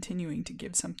it's continuing to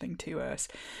give something to us.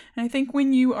 And I think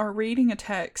when you are reading a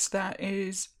text that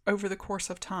is over the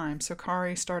course of time, so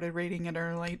Kari started reading in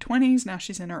her late 20s, now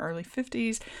she's in her early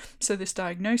 50s. So this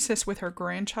diagnosis with her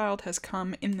grandchild has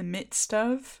come in the midst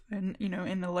of, and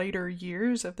in the later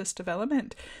years of this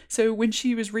development. So when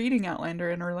she was reading Outlander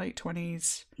in her late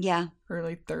 20s,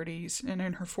 early 30s, and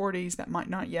in her 40s, that might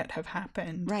not yet have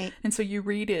happened. Right. And so you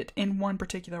read it in one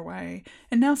particular way,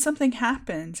 and now something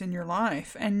happens in your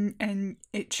life, and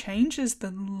it changes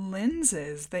the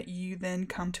lenses that you then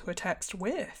come to a text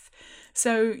with.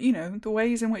 So, the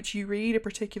ways in which you read a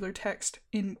particular text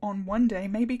on one day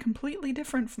may be completely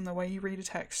different from the way you read a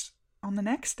text on the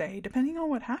next day, depending on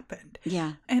what happened.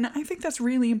 Yeah. And I think that's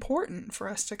really important for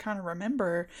us to kind of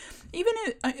remember.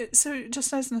 So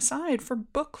just as an aside, for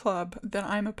book club that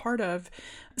I'm a part of,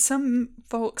 some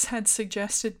folks had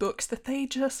suggested books that they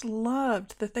just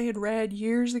loved, that they had read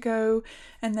years ago,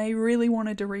 and they really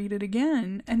wanted to read it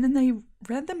again. And then they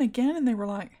read them again and they were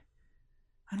like,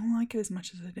 I don't like it as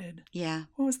much as I did. Yeah.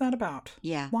 What was that about?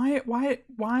 Yeah.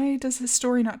 Why does this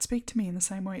story not speak to me in the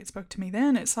same way it spoke to me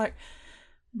then? It's like,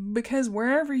 because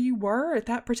wherever you were at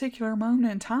that particular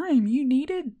moment in time, you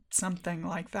needed something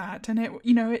like that. And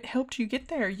it helped you get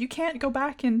there. You can't go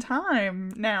back in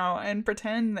time now and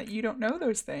pretend that you don't know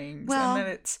those things. Well, and that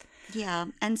it's... Yeah.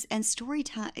 And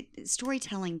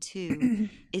storytelling too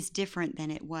is different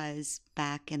than it was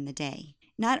back in the day.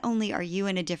 Not only are you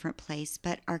in a different place,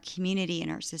 but our community and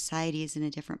our society is in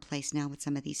a different place now with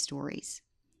some of these stories.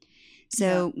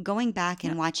 So going back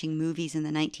and watching movies in the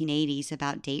 1980s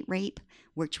about date rape,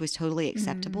 which was totally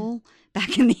acceptable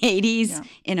back in the 80s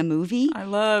in a movie. I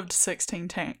loved 16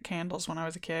 Candles when I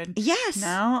was a kid. Yes.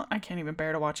 Now I can't even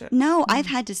bear to watch it. No, I've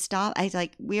had to stop. I was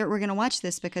like, we're going to watch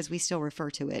this because we still refer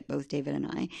to it, both David and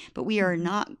I. But we are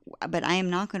not, but I am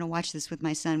not going to watch this with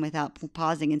my son without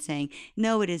pausing and saying,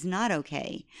 no, it is not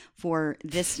okay for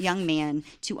this young man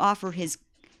to offer his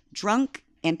drunk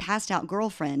and passed out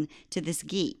girlfriend to this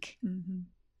geek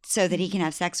so that he can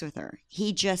have sex with her.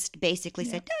 He just basically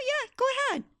said, no, go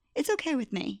ahead. It's okay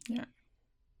with me. Yeah.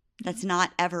 That's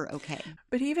not ever okay.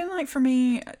 But even like for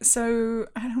me, so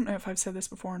I don't know if I've said this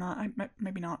before or not.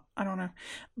 Maybe not. I don't know.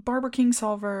 Barbara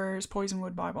Kingsolver's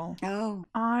Poisonwood Bible. Oh.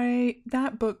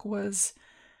 That book was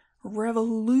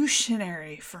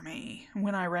revolutionary for me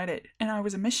when I read it. And I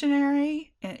was a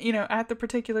missionary, and, at the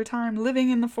particular time, living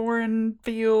in the foreign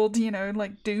field,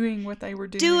 like doing what they were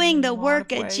doing. Doing the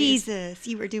work of Jesus.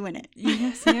 You were doing it.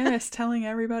 Yes. Telling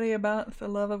everybody about the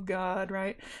love of God,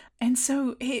 right? And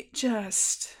so it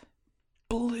just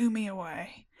blew me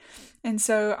away. And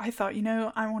so I thought,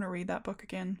 I want to read that book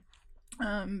again.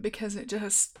 Because it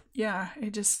just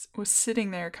was sitting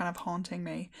there kind of haunting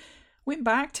me. Went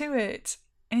back to it.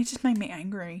 And it just made me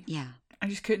angry. Yeah. I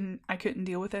couldn't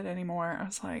deal with it anymore. I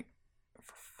was like,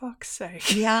 for fuck's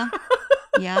sake. Yeah.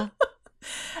 Yeah.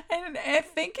 And I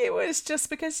think it was just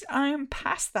because I am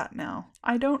past that now.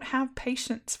 I don't have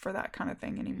patience for that kind of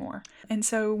thing anymore. And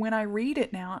so when I read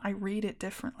it now, I read it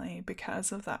differently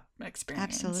because of that experience.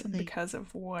 Absolutely. And because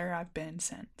of where I've been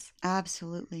since.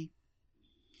 Absolutely.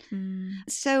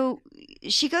 So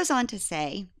she goes on to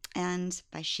say, and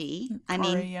by she, I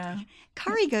mean,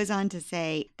 Kari goes on to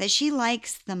say that she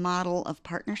likes the model of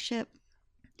partnership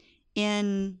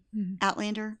in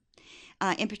Outlander.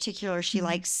 In particular, she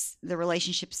likes the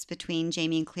relationships between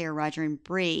Jayme and Claire, Roger and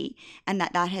Bree, and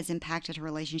that has impacted her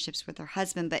relationships with her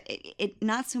husband. But it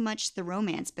not so much the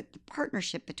romance, but the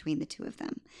partnership between the two of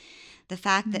them. The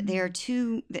fact that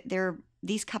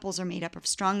these couples are made up of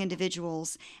strong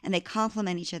individuals and they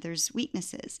complement each other's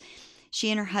weaknesses.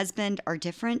 She and her husband are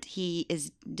different. He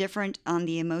is different on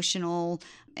the emotional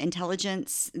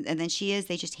intelligence than she is.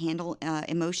 They just handle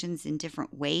emotions in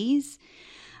different ways.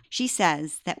 She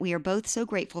says that we are both so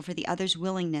grateful for the other's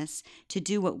willingness to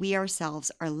do what we ourselves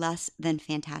are less than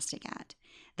fantastic at,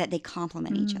 that they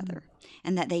complement each other,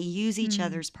 and that they use each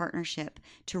other's partnership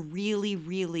to really,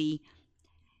 really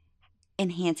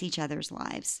enhance each other's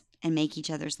lives and make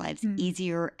each other's lives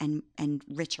easier and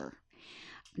richer.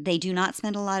 They do not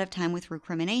spend a lot of time with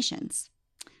recriminations,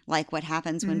 like what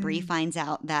happens when Bree finds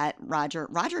out that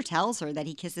Roger tells her that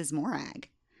he kisses Morag.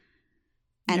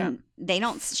 And they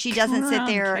don't, she doesn't sit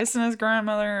there kissing his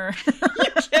grandmother.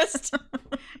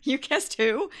 You kissed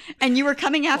who? And you were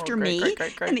coming after me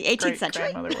in the 18th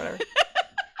century? Grandmother, whatever.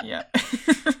 Yeah.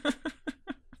 That's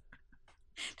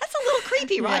a little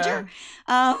creepy, Roger.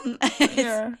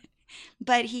 Yeah.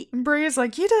 But Bree is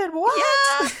like, you did what?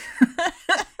 Yeah.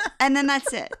 And then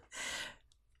that's it.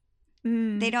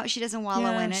 She doesn't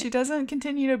wallow in it. She doesn't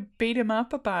continue to beat him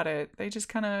up about it. They just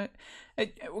kind of,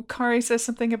 Kari says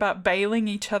something about bailing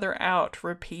each other out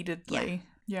repeatedly.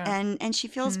 Yeah. And she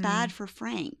feels bad for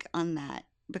Frank on that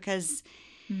because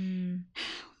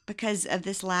of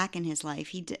this lack in his life.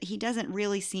 He doesn't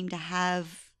really seem to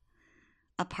have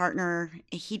a partner.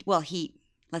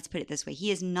 Let's put it this way.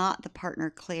 He is not the partner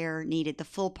Claire needed, the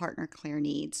full partner Claire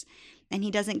needs. And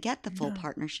he doesn't get the full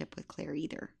partnership with Claire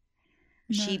either.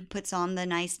 No. She puts on the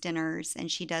nice dinners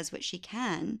and she does what she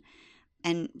can.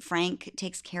 And Frank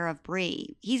takes care of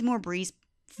Bree. He's more Bree's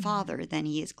father than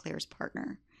he is Claire's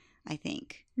partner, I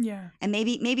think. Yeah. And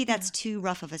maybe that's too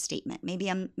rough of a statement. Maybe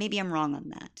I'm wrong on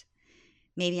that.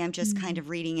 Maybe I'm just kind of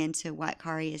reading into what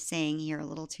Kari is saying here a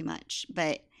little too much.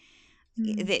 But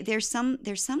there's some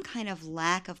kind of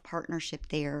lack of partnership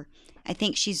there. I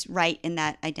think she's right in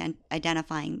that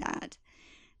identifying that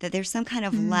there's some kind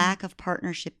of lack of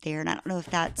partnership there. And I don't know if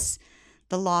that's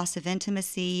the loss of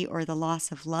intimacy or the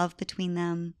loss of love between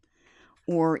them,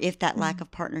 or if that lack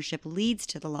of partnership leads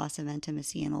to the loss of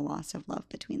intimacy and the loss of love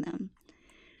between them.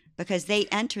 Because they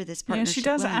enter this partnership. Yeah, she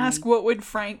does ask, what would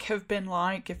Frank have been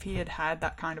like if he had had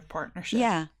that kind of partnership?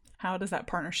 Yeah. How does that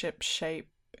partnership shape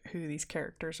who these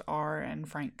characters are, and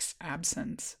Frank's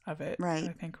absence of it? Right. I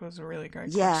think was a really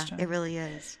great question. Yeah, it really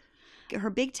is. Her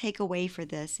big takeaway for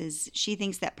this is she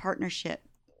thinks that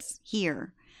partnerships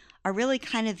here are really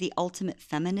kind of the ultimate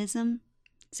feminism,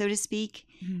 so to speak,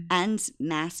 and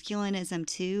masculinism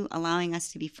too, allowing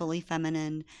us to be fully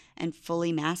feminine and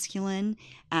fully masculine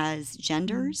as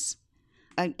genders.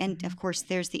 And of course,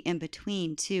 there's the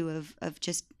in-between too of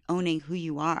just owning who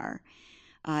you are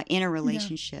in a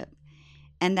relationship. Yeah.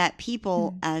 And that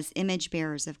people as image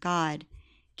bearers of God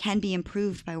can be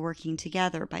improved by working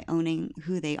together, by owning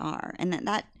who they are. And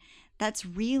that's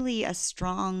really a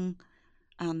strong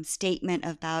statement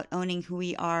about owning who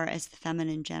we are as the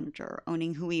feminine gender,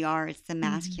 owning who we are as the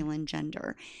masculine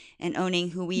gender, and owning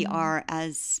who we are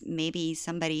as maybe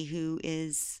somebody who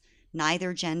is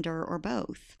neither gender or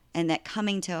both. And that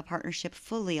coming to a partnership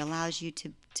fully allows you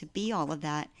to be all of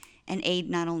that and aid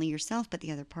not only yourself, but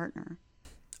the other partner.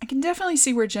 I can definitely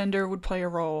see where gender would play a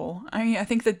role. I mean, I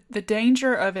think that the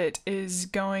danger of it is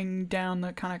going down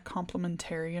the kind of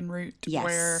complementarian route,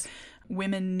 where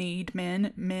women need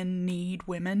men, men need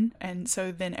women, and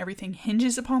so then everything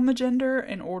hinges upon the gender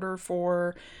in order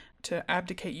to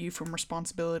abdicate you from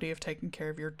responsibility of taking care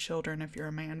of your children if you're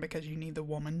a man, because you need the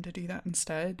woman to do that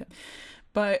instead.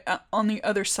 But on the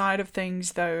other side of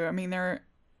things, though, I mean,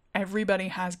 everybody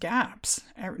has gaps.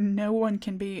 No one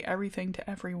can be everything to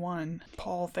everyone.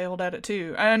 Paul failed at it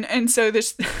too. And so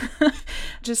this,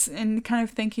 just in kind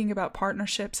of thinking about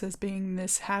partnerships as being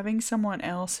this, having someone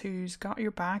else who's got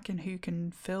your back and who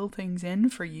can fill things in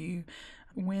for you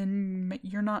when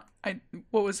you're not,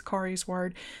 what was Kari's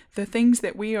word? The things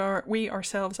that we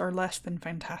ourselves are less than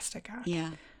fantastic at.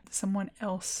 Yeah. Someone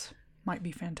else might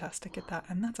be fantastic at that,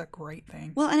 and that's a great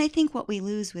thing. Well, and I think what we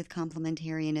lose with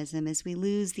complementarianism is we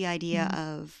lose the idea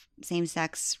of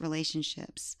same-sex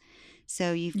relationships.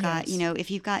 So you've got,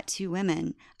 if you've got two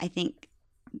women, I think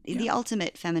the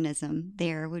ultimate feminism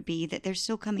there would be that they're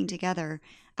still coming together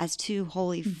as two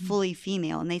wholly, fully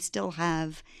female, and they still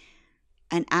have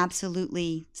an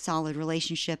absolutely solid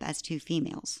relationship as two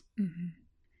females. Mm-hmm.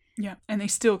 Yeah, and they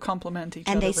still complement each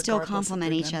other. And they still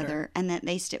complement each other, and that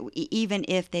they still, even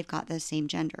if they've got the same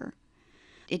gender.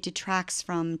 it detracts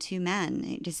from two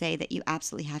men to say that you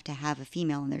absolutely have to have a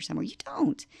female in there somewhere. You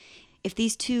don't. If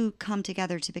these two come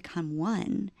together to become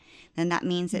one, then that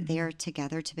means that they are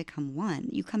together to become one.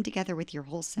 You come together with your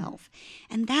whole self.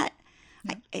 And that,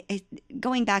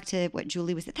 going back to what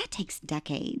Julie was, that takes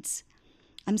decades.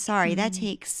 I'm sorry, that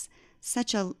takes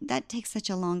such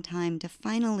a long time to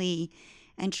finally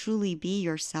and truly be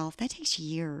yourself. That takes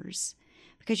years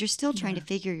because you're still trying to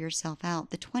figure yourself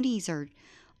out. The 20s are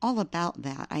all about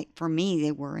that. For me,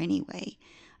 they were anyway,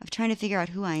 of trying to figure out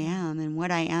who I am and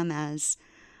what I am as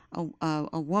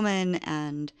a woman.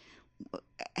 And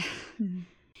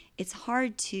it's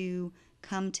hard to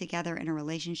come together in a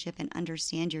relationship and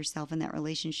understand yourself in that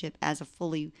relationship as a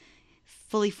fully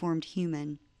formed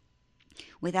human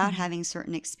without having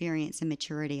certain experience and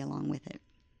maturity along with it.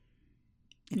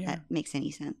 If that makes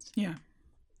any sense. Yeah.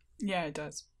 Yeah, it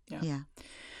does. Yeah.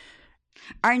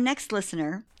 Our next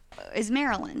listener is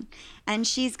Marilyn, and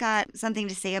she's got something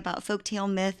to say about folktale,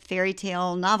 myth, fairy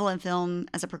tale, novel, and film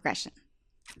as a progression.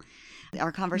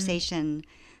 Our conversation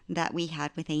that we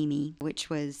had with Amy, which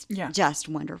was just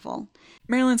wonderful.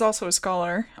 Marilyn's also a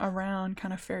scholar around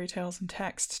kind of fairy tales and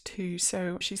text too,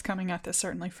 so she's coming at this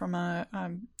certainly from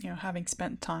having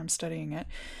spent time studying it.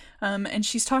 And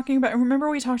she's talking about, remember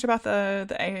we talked about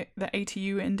the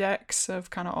ATU index of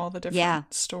kind of all the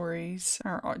different stories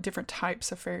or different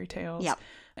types of fairy tales. Yep.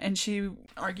 And she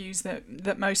argues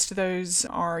that most of those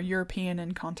are European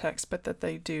in context, but that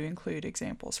they do include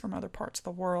examples from other parts of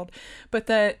the world. But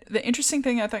the interesting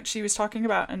thing I think she was talking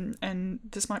about, and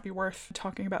this might be worth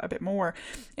talking about a bit more,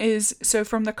 is so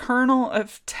from the kernel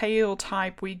of tale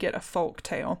type, we get a folk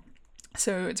tale.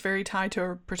 So it's very tied to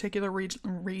a particular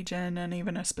region and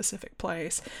even a specific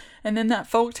place. And then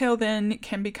that folktale then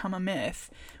can become a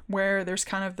myth, where there's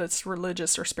kind of this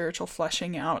religious or spiritual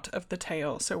fleshing out of the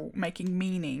tale, so making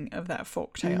meaning of that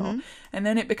folktale. And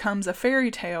then it becomes a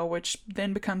fairy tale, which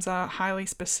then becomes a highly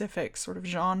specific sort of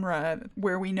genre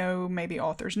where we know maybe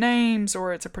authors' names,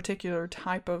 or it's a particular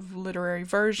type of literary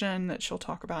version that she'll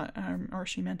talk about, or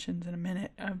she mentions in a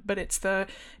minute. But it's the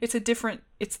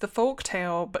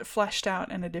folktale, but fleshed out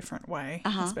in a different way.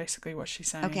 That's basically what she's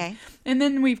saying. Okay. And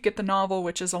then we get the novel,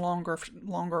 which is a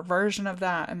longer version of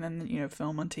that, and then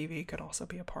film on TV could also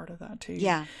be a part of that too.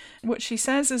 Yeah. What she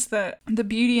says is that the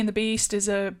Beauty and the Beast is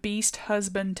a beast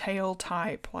husband tale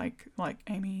type, like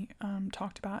Amy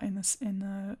talked about in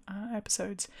the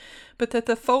episodes, but that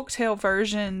the folktale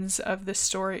versions of this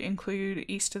story include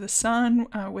East of the Sun,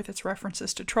 with its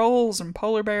references to trolls and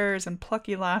polar bears and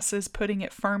plucky lasses, putting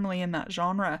it firmly in that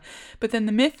genre. But then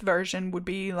the myth version would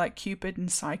be like Cupid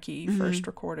and Psyche, first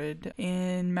recorded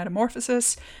in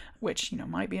Metamorphosis, which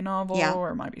might be a novel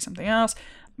or it might be something else,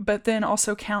 but then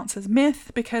also counts as myth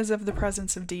because of the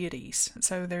presence of deities.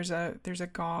 So there's a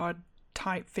god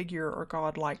type figure or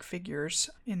godlike figures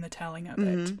in the telling of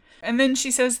it. And then she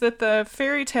says that the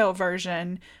fairy tale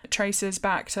version traces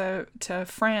back to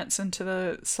France and to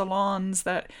the salons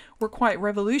that were quite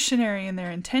revolutionary in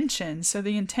their intention. So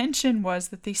the intention was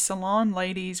that these salon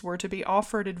ladies were to be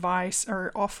offered advice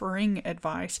or offering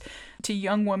advice to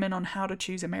young women on how to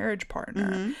choose a marriage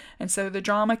partner. And so the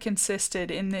drama consisted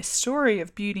in this story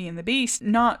of Beauty and the Beast,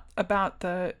 not about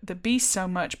the beast so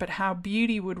much, but how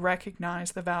Beauty would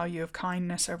recognize the value of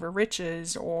kindness over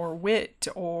riches or wit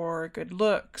or good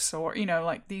looks, or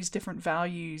like these different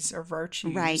values or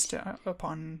virtues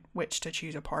upon which to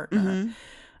choose a partner.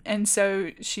 And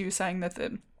so she was saying that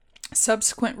the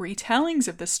subsequent retellings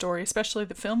of this story, especially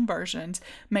the film versions,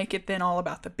 make it then all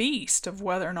about the beast, of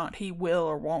whether or not he will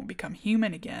or won't become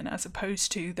human again, as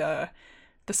opposed to the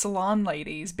salon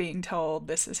ladies being told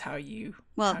this is how you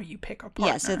pick a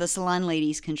partner. Yeah, so the salon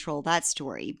ladies control that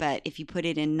story, but if you put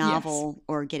it in novel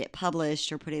or get it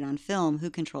published or put it on film, who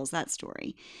controls that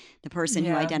story? The person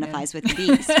who identifies with the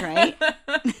beast, right?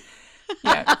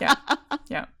 Yeah.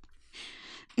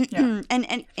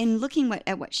 And looking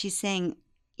at what she's saying,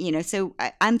 so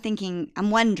I'm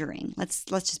wondering, let's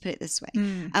just put it this way.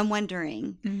 I'm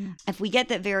wondering if we get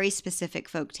that very specific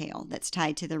folktale that's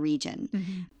tied to the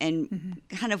region, and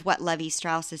kind of what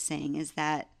Levi-Strauss is saying is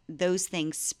that those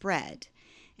things spread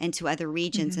into other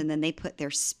regions and then they put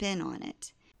their spin on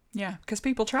it. Yeah, because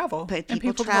people travel. And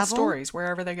people tell stories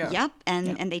wherever they go. Yep,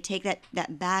 and they take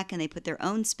that back and they put their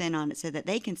own spin on it so that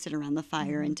they can sit around the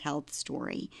fire and tell the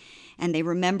story. And they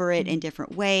remember it in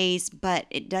different ways, but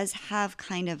it does have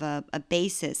kind of a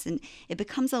basis, and it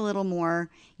becomes a little more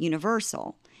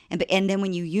universal. And then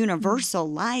when you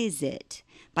universalize it,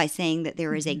 by saying that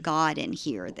there is a God in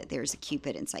here, that there's a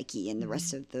Cupid and Psyche and the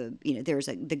rest of the,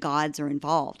 the gods are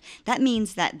involved. That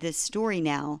means that this story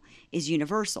now is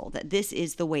universal, that this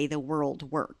is the way the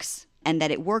world works, and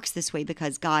that it works this way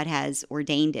because God has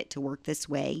ordained it to work this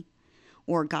way,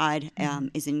 or God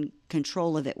is in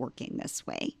control of it working this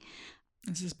way.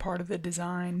 This is part of the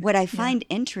design. What I find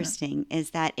interesting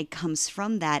is that it comes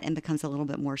from that and becomes a little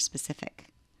bit more specific.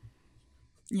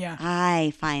 Yeah.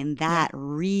 I find that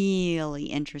really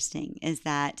interesting, is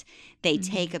that they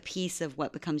take a piece of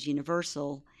what becomes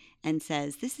universal and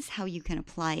says, this is how you can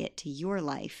apply it to your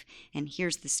life. And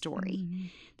here's the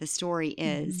story. The story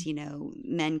is,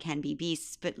 men can be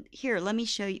beasts. But here, let me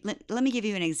show you, let me give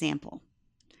you an example.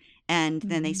 And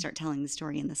then they start telling the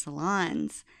story in the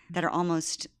salons that are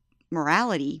almost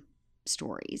morality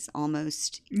stories,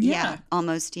 almost,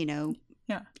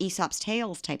 Aesop's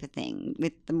tales type of thing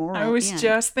with the moral. I was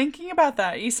just thinking about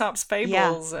that. Aesop's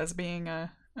fables as being an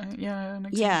example.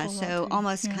 Yeah, so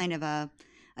almost kind of a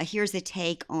here's a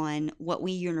take on what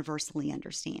we universally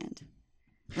understand.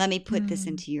 Let me put this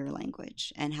into your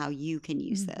language, and how you can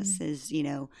use this is,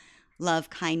 love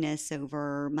kindness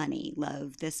over money,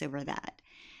 love this over that.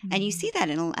 And you see that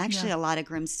in actually a lot of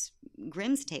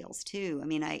Grimm's tales too. I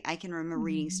mean, I can remember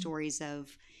reading stories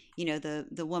of,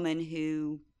 the woman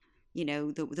who,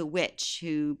 the witch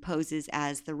who poses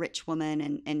as the rich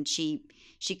woman, and she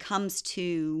comes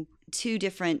to two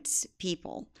different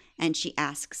people and she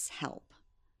asks help.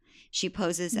 She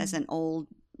poses as an old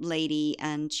lady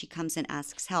and she comes and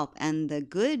asks help, and the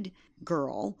good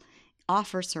girl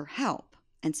offers her help.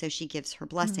 And so she gives her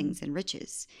blessings and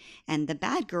riches, and the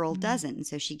bad girl doesn't. And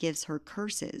so she gives her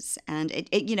curses. And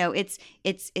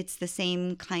it's the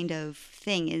same kind of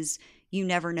thing. Is you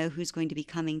never know who's going to be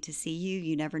coming to see you.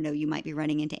 You never know. You might be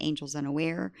running into angels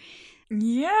unaware.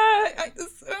 Yeah,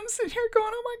 I'm sitting here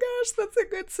going, oh my gosh, that's a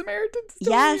Good Samaritan story.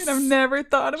 Yes. And I've never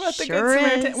thought about the Good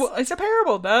Samaritan. Well, it's a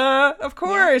parable, duh, of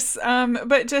course. Yeah.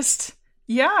 But just,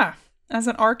 as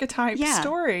an archetype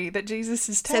story that Jesus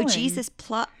is telling. So Jesus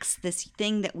plucks this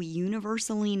thing that we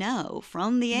universally know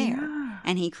from the air,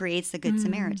 and he creates the Good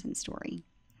Samaritan story.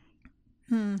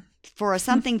 For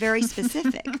something very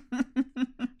specific.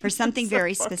 For something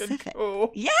very specific.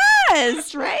 Cool.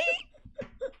 Yes, right?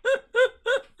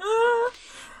 Oh,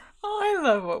 I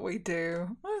love what we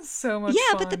do. That's so much fun.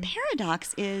 Yeah, but the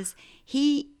paradox is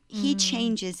he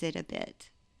changes it a bit.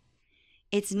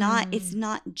 It's not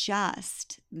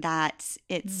just that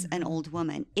it's an old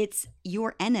woman. It's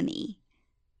your enemy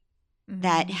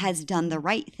that has done the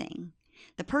right thing.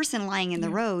 The person lying in the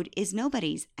road is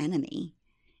nobody's enemy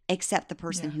except the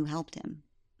person who helped him.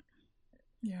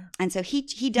 Yeah. And so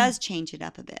he does change it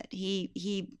up a bit.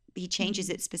 He changes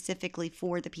it specifically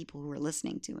for the people who are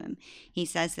listening to him. He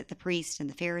says that the priest and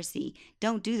the Pharisee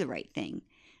don't do the right thing.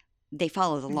 They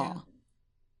follow the law,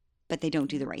 but they don't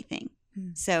do the right thing.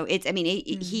 So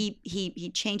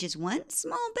he changes one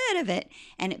small bit of it,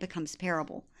 and it becomes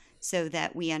parable, so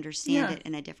that we understand it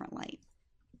in a different light.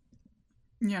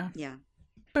 Yeah. Yeah.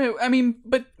 But I mean,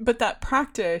 but that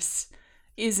practice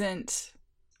isn't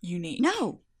unique.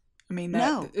 No. I mean,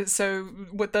 so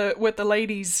what the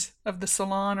ladies of the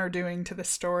salon are doing to the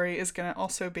story is going to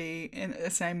also be in the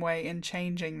same way in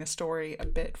changing the story a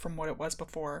bit from what it was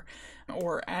before,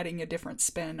 or adding a different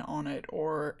spin on it,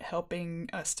 or helping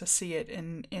us to see it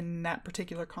in that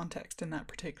particular context, in that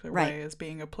particular way, as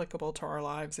being applicable to our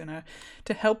lives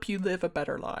to help you live a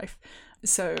better life.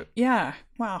 So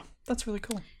wow, that's really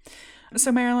cool. So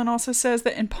Marilyn also says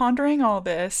that in pondering all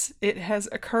this, it has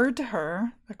occurred to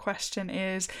her, the question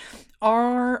is,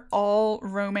 are all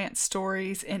romance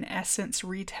stories in essence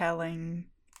retelling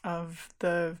of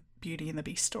the Beauty and the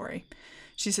Beast story?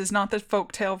 She says not the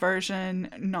folktale version,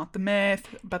 not the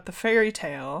myth, but the fairy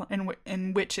tale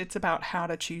in which it's about how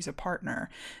to choose a partner.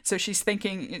 So she's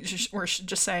thinking, or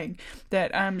just saying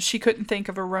that she couldn't think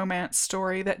of a romance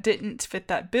story that didn't fit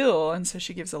that bill. And so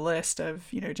she gives a list of,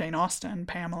 Jane Austen,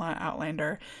 Pamela,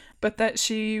 Outlander, but that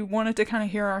she wanted to kind of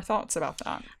hear our thoughts about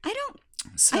that. I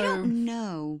don't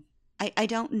know. I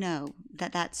don't know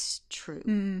that that's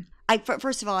true.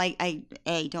 First of all, I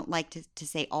don't like to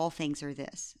say all things are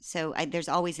this. So there's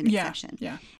always an exception.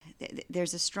 Yeah.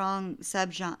 There's a strong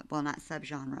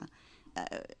subgenre,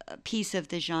 a piece of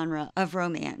the genre of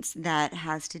romance that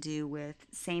has to do with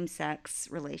same-sex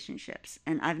relationships.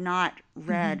 And I've not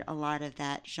read a lot of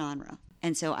that genre.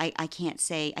 And so I can't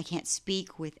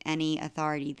speak with any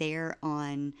authority there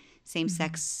on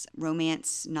same-sex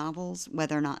romance novels,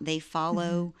 whether or not they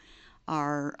follow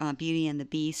our Beauty and the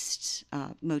Beast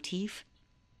motif.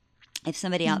 If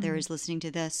somebody out there is listening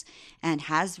to this and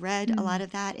has read a lot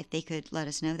of that, if they could let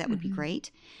us know, that would be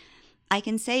great. I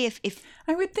can say if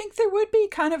I would think there would be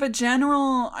kind of a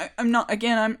general. I'm not.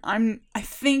 Again, I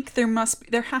think there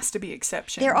has to be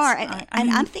exceptions. there are, and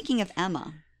I'm thinking of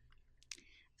Emma.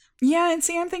 Yeah, and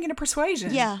see, I'm thinking of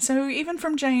Persuasion. Yeah. So even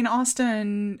from Jane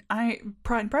Austen,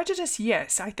 Pride and Prejudice,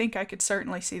 yes, I think I could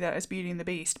certainly see that as Beauty and the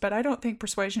Beast, but I don't think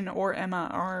Persuasion or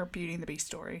Emma are Beauty and the Beast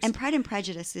stories. And Pride and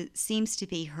Prejudice, it seems to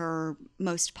be her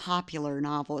most popular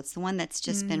novel. It's the one that's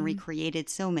just been recreated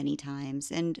so many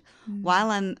times. And while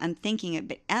I'm thinking it,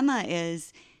 but Emma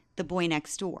is the boy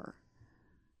next door.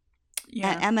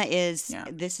 Yeah. Emma is,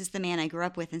 this is the man I grew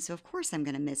up with, and so of course I'm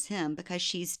going to miss him because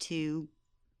she's too,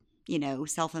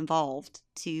 self-involved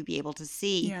to be able to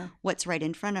see what's right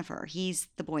in front of her. He's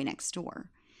the boy next door.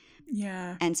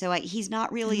 Yeah. And so he's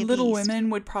not really a Little beast. Women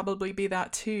would probably be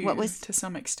that too, to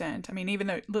some extent. I mean, even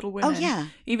though Little Women,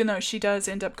 even though she does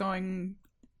end up going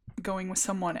with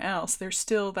someone else, there's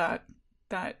still that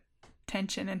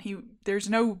tension, and there's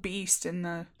no beast in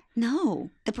the...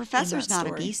 No, the professor's not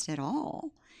a beast at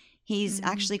all. He's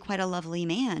actually quite a lovely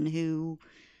man who...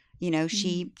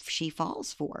 she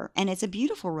falls for. And it's a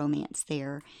beautiful romance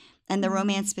there. And the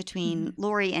romance between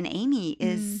Laurie and Amy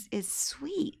is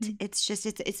sweet. It's just,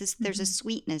 there's a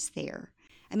sweetness there.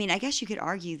 I mean, I guess you could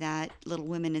argue that Little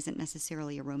Women isn't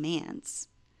necessarily a romance.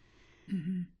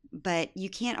 But you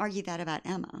can't argue that about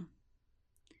Emma.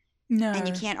 No. And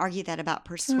you can't argue that about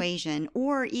Persuasion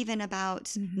or even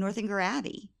about Northanger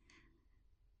Abbey.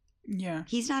 Yeah.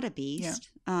 He's not a beast.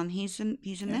 Yeah. He's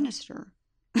a minister.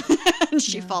 And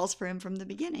she falls for him from the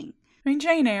beginning. I mean,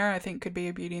 Jane Eyre, I think, could be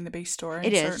a Beauty and the Beast story.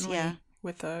 It is, yeah.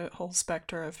 With the whole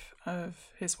specter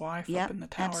of his wife up in the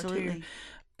tower, absolutely.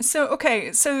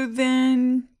 too. So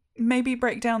then maybe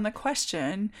break down the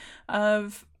question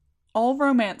of all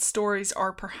romance stories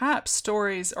are perhaps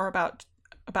stories are about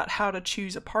how to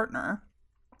choose a partner,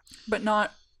 but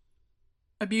not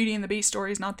a Beauty and the Beast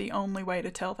story is not the only way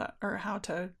to tell that or how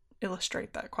to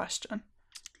illustrate that question.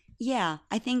 Yeah,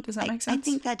 I think... Does that make sense? I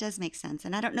think that does make sense.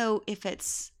 And I don't know if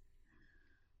it's...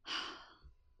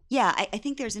 Yeah, I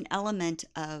think there's an element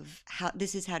of how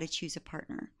this is how to choose a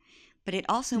partner. But it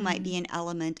also might be an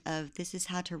element of this is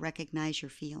how to recognize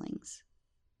your feelings.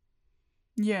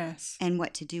 Yes. And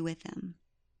what to do with them.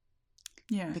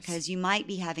 Yes. Because you might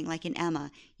be having, like in Emma,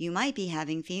 you might be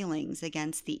having feelings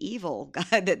against the evil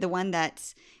guy, the one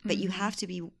that's... But you have to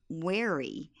be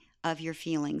wary of your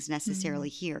feelings necessarily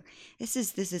here. This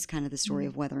is kind of the story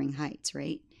of Wuthering Heights,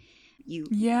 right?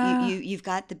 You've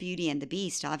got the Beauty and the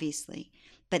Beast, obviously,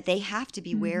 but they have to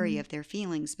be wary of their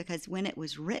feelings because when it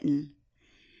was written,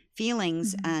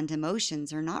 feelings and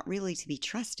emotions are not really to be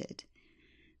trusted.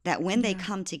 That when they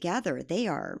come together, they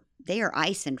are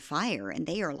ice and fire, and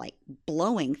they are like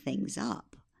blowing things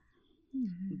up.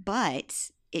 But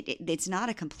it's not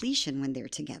a completion when they're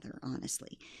together,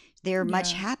 honestly. They're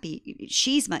much happy.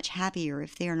 She's much happier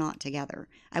if they're not together.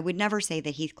 I would never say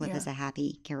that Heathcliff is a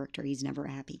happy character. He's never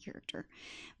a happy character.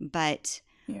 But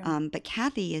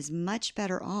Kathy is much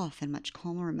better off and much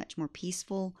calmer and much more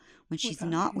peaceful when she's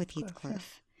not with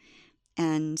Heathcliff. Yeah.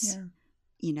 And,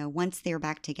 once they're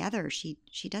back together, she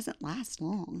doesn't last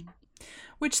long.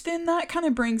 Which then that kind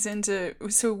of brings into,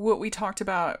 so what we talked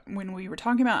about when we were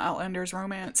talking about Outlander's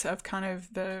romance of kind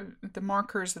of the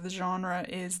markers of the genre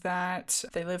is that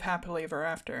they live happily ever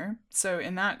after. So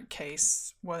in that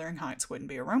case, Wuthering Heights wouldn't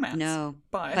be a romance. No,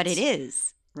 but it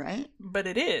is, right? But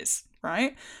it is,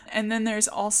 right? And then there's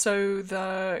also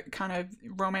the kind of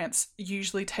romance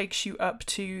usually takes you up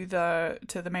to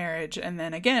the marriage, and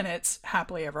then again it's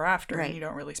happily ever after, right. And you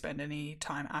don't really spend any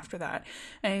time after that.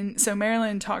 And so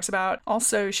Marilyn talks about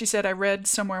also, she said, I read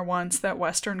somewhere once that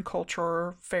Western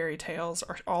culture fairy tales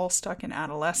are all stuck in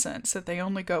adolescence, that they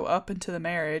only go up into the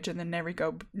marriage and then never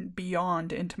go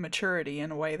beyond into maturity in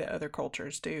a way that other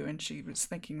cultures do. And she was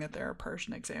thinking that there are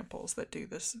Persian examples that do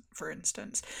this, for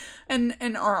instance. And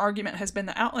our argument has been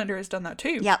that Outlander has done that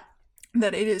too. Yep.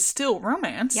 That it is still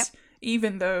romance, yep.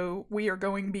 Even though we are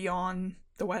going beyond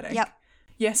the wedding. Yep.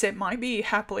 Yes, it might be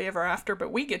happily ever after,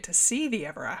 but we get to see the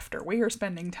ever after. We are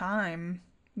spending time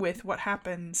with what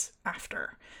happens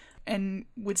after. And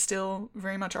would still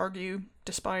very much argue,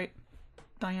 despite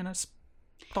Diana's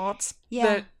thoughts,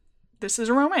 that this is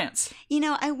a romance.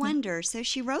 I wonder, so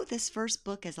she wrote this first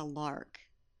book as a lark,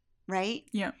 right?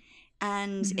 Yeah.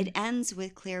 And it ends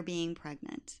with Claire being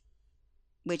pregnant,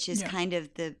 which is kind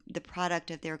of the product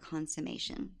of their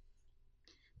consummation.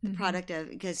 The product of,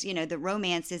 because, the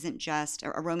romance isn't just,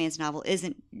 a romance novel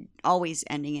isn't always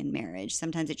ending in marriage.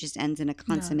 Sometimes it just ends in a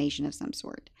consummation of some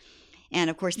sort.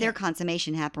 And, of course, their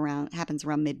consummation happens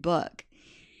around mid-book.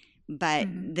 But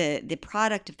the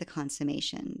product of the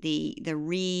consummation, the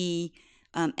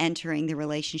entering the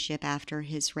relationship after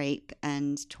his rape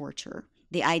and torture.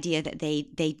 The idea that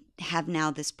they have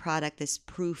now this product, this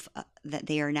proof that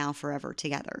they are now forever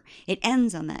together. It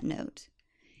ends on that note.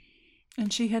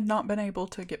 And she had not been able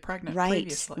to get pregnant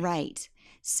previously. Right.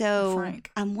 So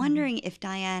I'm wondering if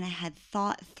Diana had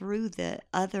thought through the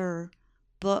other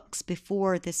books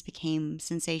before this became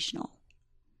sensational.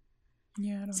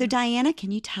 Yeah. So Diana,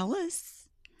 can you tell us?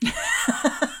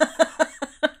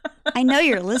 I know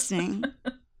you're listening.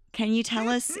 Can you tell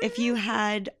us if you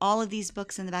had all of these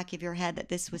books in the back of your head that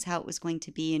this was how it was going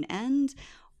to be and end?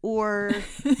 Or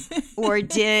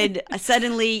did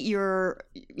suddenly your,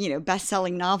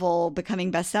 best-selling novel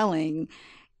becoming best-selling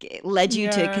led you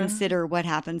to consider what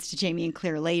happens to Jayme and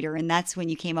Claire later, and that's when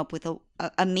you came up with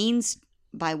a means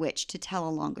by which to tell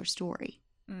a longer story?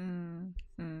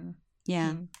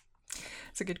 Yeah.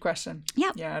 It's a good question.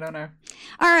 Yeah. Yeah, I don't know.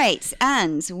 All right.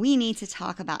 And we need to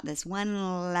talk about this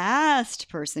one last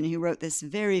person who wrote this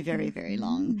very, very, very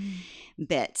long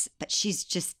bit. But she's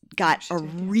just got a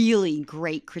really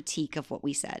great critique of what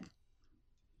we said.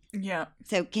 Yeah.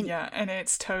 So and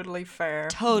it's totally fair.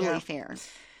 Totally fair.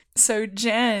 So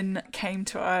Jen came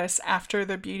to us after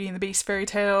the Beauty and the Beast fairy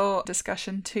tale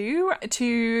discussion too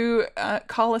to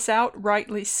call us out,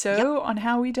 rightly so, on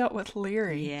how we dealt with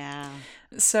Leary. Yeah.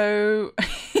 So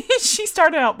she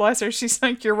started out, bless her, she's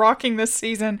like, "You're rocking this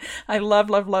season. I love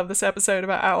this episode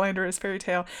about Outlander as fairy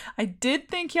tale. I did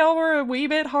think y'all were a wee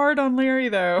bit hard on Leary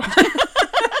though."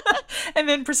 And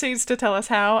then proceeds to tell us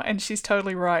how, and she's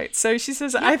totally right. So she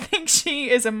says, "I think she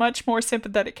is a much more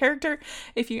sympathetic character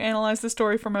if you analyze the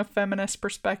story from a feminist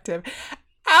perspective."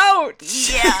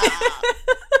 Ouch! Yeah.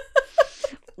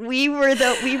 We were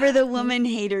the woman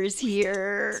haters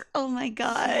here. Oh my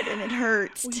God. And it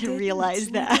hurts to realize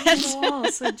that.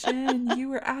 So Jen, you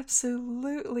were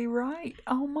absolutely right.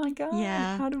 Oh my God.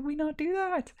 Yeah. How did we not do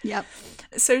that? Yep.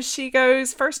 So she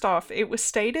goes, first off, it was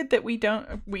stated that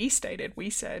we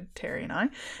said, Terry and I,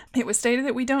 it was stated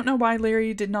that we don't know why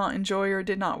Leary did not enjoy or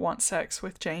did not want sex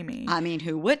with Jayme. I mean,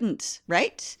 who wouldn't,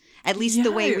 right? At least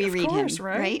the way we read him,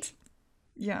 right?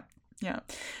 Yeah. Yeah.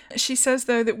 She says,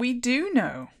 though, that we do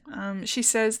know. She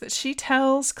says that she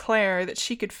tells Claire that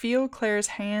she could feel Claire's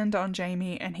hand on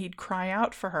Jayme and he'd cry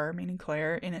out for her, meaning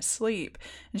Claire, in his sleep.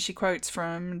 And she quotes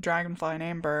from Dragonfly and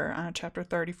Amber, chapter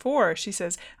 34. She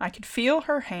says, "I could feel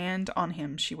her hand on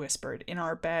him," she whispered, "in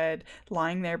our bed,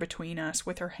 lying there between us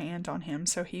with her hand on him,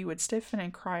 so he would stiffen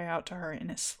and cry out to her in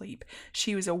his sleep.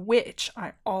 She was a witch,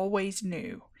 I always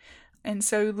knew." And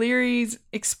so Leary's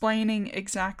explaining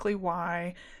exactly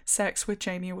why sex with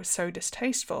Jayme was so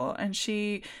distasteful. And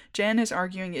Jen is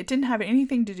arguing it didn't have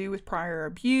anything to do with prior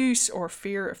abuse or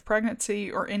fear of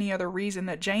pregnancy or any other reason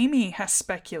that Jayme has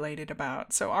speculated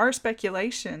about. So our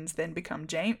speculations then become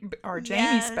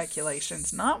Jayme's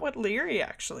speculations, not what Leary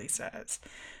actually says,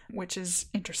 which is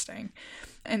interesting.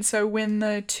 And so when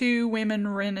the two women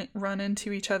run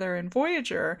into each other in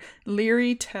Voyager,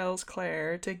 Leary tells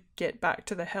Claire to get back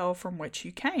to the hell from which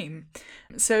you came.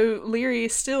 So Leary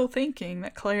is still thinking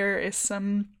that Claire is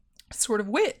some sort of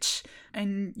witch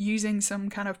and using some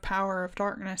kind of power of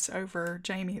darkness over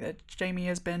Jayme, that Jayme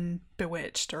has been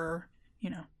bewitched or,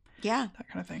 yeah, that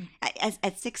kind of thing.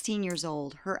 At 16 years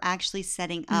old, her actually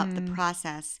setting up the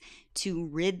process to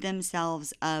rid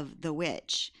themselves of the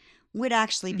witch would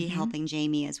actually be helping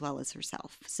Jayme as well as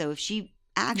herself. So if she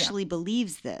actually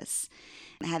believes this,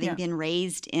 having been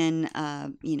raised in,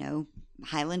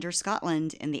 Highlander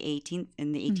Scotland in the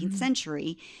 18th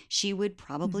century, she would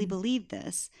probably believe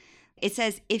this. It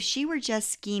says, if she were just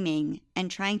scheming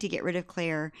and trying to get rid of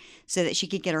Claire so that she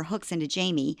could get her hooks into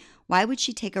Jayme, why would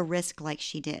she take a risk like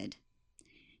she did?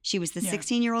 She was the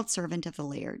 16-year-old servant of the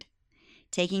Laird.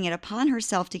 Taking it upon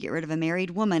herself to get rid of a married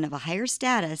woman of a higher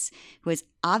status who has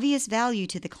obvious value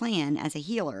to the clan as a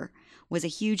healer was a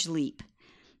huge leap.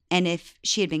 And if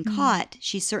she had been caught,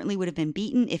 she certainly would have been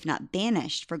beaten, if not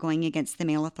banished, for going against the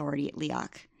male authority at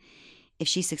Leoch. If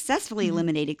she successfully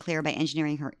eliminated Claire by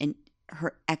engineering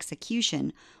her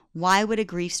execution, why would a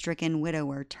grief-stricken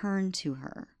widower turn to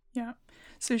her? Yeah.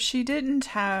 So she did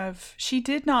not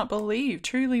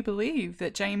truly believe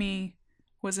that Jayme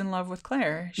was in love with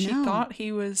Claire. She thought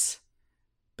he was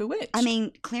bewitched. I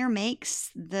mean, Claire makes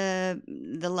the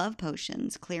love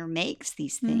potions. Claire makes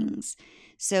these things.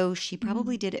 So she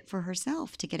probably did it for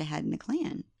herself to get ahead in the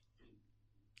clan.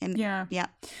 Yeah. Yeah.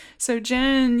 So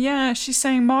Jen, she's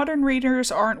saying modern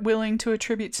readers aren't willing to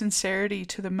attribute sincerity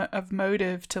to of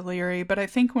motive to Leary, but I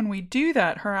think when we do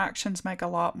that, her actions make a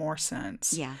lot more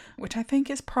sense. Yeah. Which I think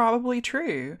is probably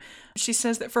true. She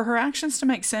says that for her actions to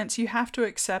make sense, you have to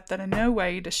accept that in no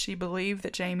way does she believe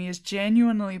that Jayme is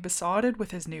genuinely besotted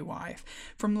with his new wife.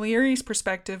 From Leary's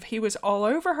perspective, he was all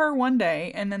over her one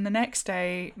day, and then the next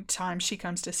time she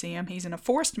comes to see him, he's in a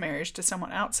forced marriage to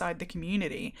someone outside the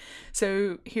community.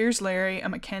 So here's Larry, a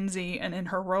Mackenzie, and in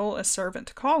her role as servant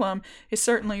to Colum, is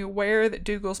certainly aware that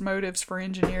Dougal's motives for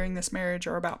engineering this marriage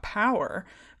are about power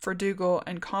for Dougal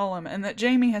and Colum, and that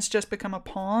Jayme has just become a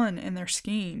pawn in their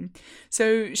scheme.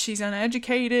 So she's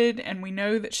uneducated, and we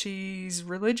know that she's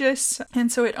religious,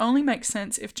 and so it only makes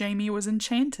sense if Jayme was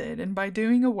enchanted, and by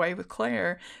doing away with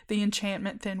Claire, the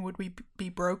enchantment then would be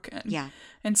broken. Yeah.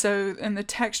 And the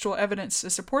textual evidence to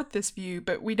support this view,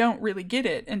 but we don't really get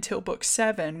it until book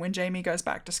 7, when Jayme goes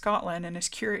back to Scotland and is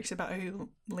curious about who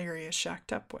Leary is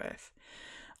shacked up with.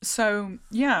 So,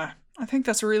 yeah, I think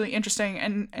that's really interesting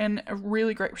and a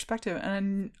really great perspective,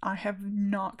 and I have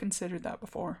not considered that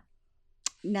before.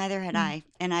 Neither had I.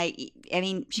 And I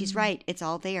mean, she's right. It's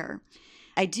all there.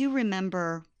 I do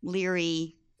remember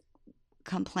Leary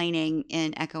complaining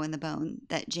in Echo and the Bone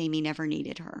that Jayme never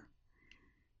needed her.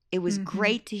 It was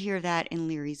great to hear that in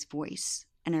Leary's voice.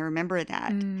 And I remember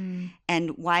that.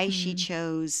 And why she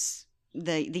chose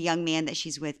the young man that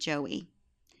she's with, Joey,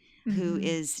 who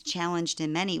is challenged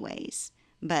in many ways,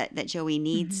 but that Joey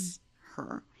needs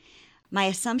her. My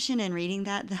assumption in reading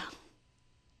that, though,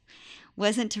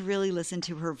 wasn't to really listen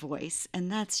to her voice.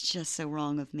 And that's just so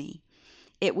wrong of me.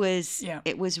 It was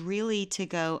really to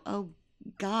go, oh,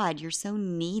 God, you're so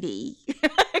needy,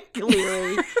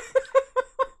 Leary.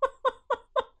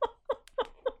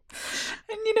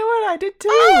 And you know what? I did too.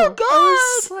 Oh, God.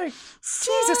 I was like,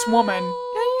 Jesus, woman.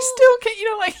 You still can't,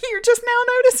 you're just now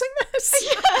noticing this.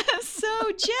 Yes.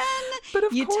 So, Jen, but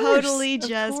of you course, totally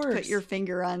just put your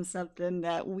finger on something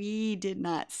that we did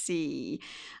not see.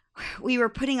 We were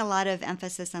putting a lot of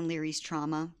emphasis on Leary's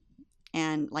trauma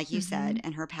and, like you said,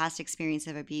 and her past experience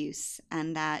of abuse,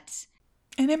 and that...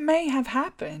 And it may have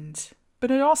happened,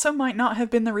 but it also might not have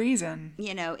been the reason.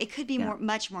 You know, it could be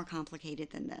much more complicated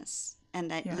than this. And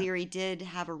that Leary did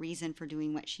have a reason for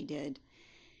doing what she did.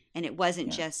 And it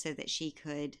wasn't just so that she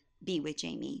could be with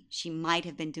Jayme. She might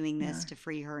have been doing this to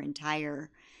free her entire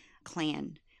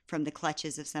clan from the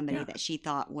clutches of somebody that she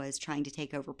thought was trying to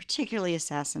take over, particularly a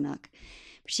Sassenach.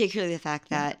 Particularly the fact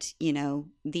that, you know,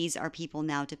 these are people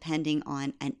now depending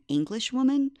on an English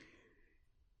woman.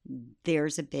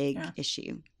 There's a big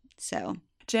issue. So...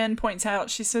 Jen points out,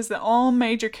 she says that all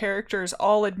major characters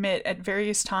all admit at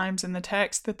various times in the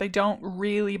text that they don't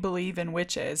really believe in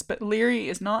witches, but Leary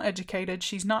is not educated,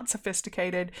 she's not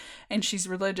sophisticated, and she's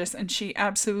religious, and she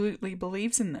absolutely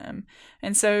believes in them.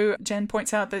 And so Jen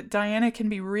points out that Diana can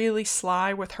be really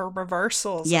sly with her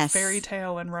reversals of fairy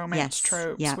tale and romance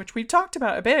tropes, which we talked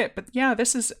about a bit, but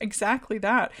this is exactly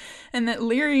that. And that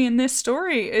Leary in this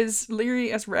story is Leary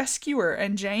as rescuer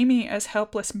and Jayme as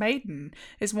helpless maiden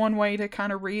is one way to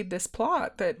kind of read this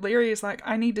plot, that Leary is like,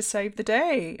 I need to save the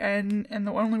day, and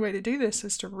the only way to do this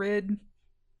is to rid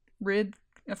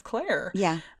of Claire.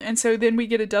 Yeah. And so then we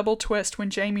get a double twist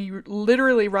when Jayme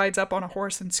literally rides up on a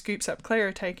horse and scoops up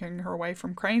Claire, taking her away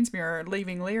from Cranesmuir,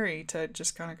 leaving Leary to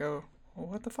just kind of go, well,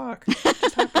 what the fuck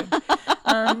just happened?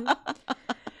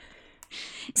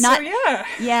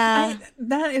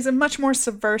 That is a much more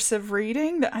subversive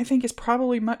reading that I think is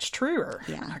probably much truer,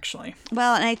 actually.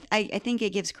 Well, and I think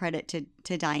it gives credit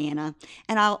to Diana,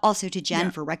 and also to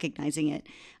Jen for recognizing it,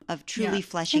 of truly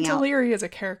fleshing out Leary as a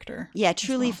character. Yeah,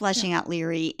 truly fleshing out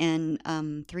Leary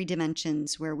in 3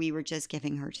 dimensions where we were just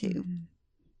giving her 2.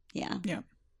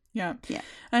 Yeah.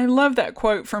 I love that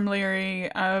quote from Leary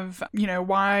of,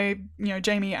 why,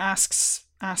 Jayme asks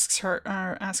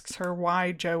her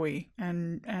why Joey,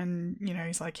 and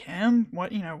he's like, him,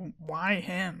 what, why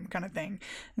him, kind of thing.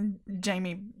 And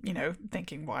Jayme,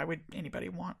 thinking, why would anybody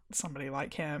want somebody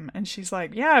like him? And she's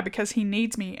like, because he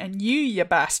needs me, and you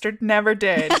bastard never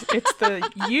did. It's the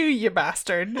you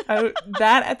bastard.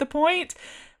 That at the point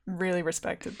really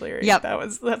respected Leary.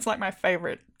 That's like my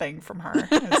favorite thing from her,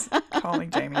 is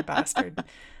calling Jayme a bastard.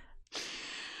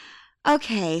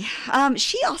 Okay.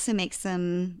 She also makes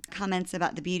some comments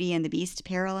about the Beauty and the Beast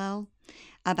parallel.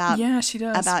 She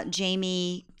does. About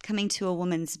Jayme coming to a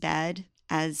woman's bed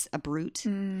as a brute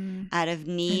out of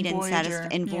need and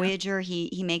satisfaction. In Voyager,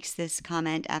 he makes this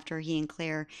comment after he and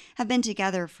Claire have been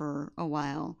together for a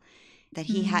while, that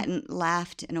he hadn't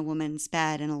laughed in a woman's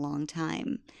bed in a long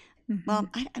time. Well,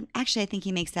 I think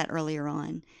he makes that earlier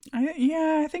on.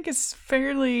 I think it's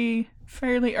fairly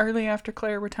early after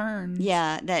Claire returns.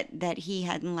 Yeah, that he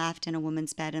hadn't laughed in a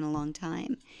woman's bed in a long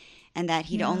time. And that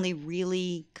he'd only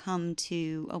really come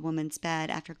to a woman's bed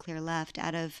after Claire left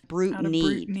out of brute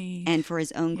need and for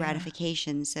his own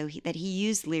gratification. So that he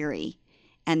used Leary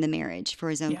and the marriage for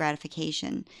his own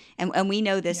gratification. And we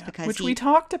know this because which we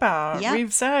talked about. Yep.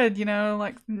 We've said,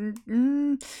 like,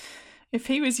 if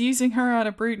he was using her out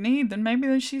of brute need, then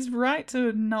maybe she's right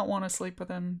to not want to sleep with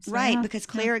him. So, right, because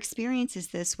Claire experiences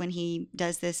this when he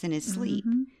does this in his sleep.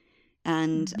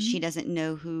 And she doesn't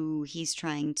know who he's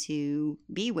trying to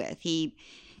be with.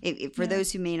 For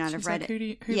those who may not have read like,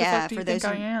 it, who the fuck do you think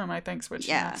I am? I think's what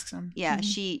she asks him. Yeah,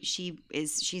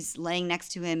 she's laying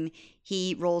next to him.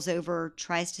 He rolls over,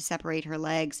 tries to separate her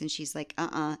legs, and she's like,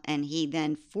 and he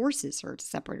then forces her to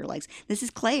separate her legs. This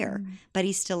is Claire, but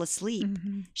he's still asleep.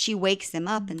 She wakes him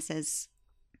up and says,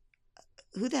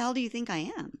 "Who the hell do you think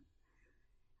I am?"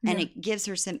 And it gives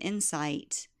her some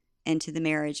insight into the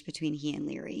marriage between he and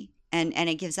Leary. And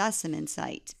it gives us some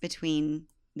insight between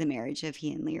the marriage of he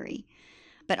and Leary.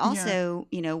 But also,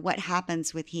 what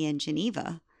happens with he and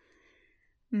Geneva.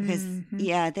 Because,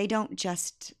 they don't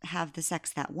just have the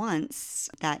sex that once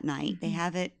that night. They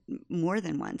have it more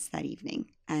than once that evening.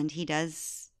 And he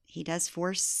does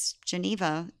force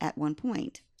Geneva at one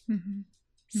point.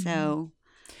 So...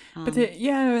 But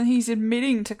he's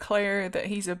admitting to Claire that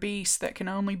he's a beast that can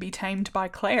only be tamed by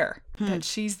Claire. That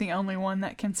she's the only one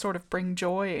that can sort of bring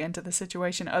joy into the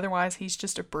situation. Otherwise, he's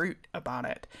just a brute about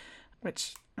it.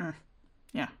 Which, I'm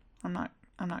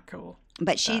not cool.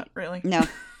 But she that, really no.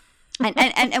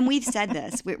 And we've said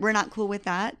this. We're not cool with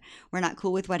that. We're not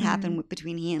cool with what happened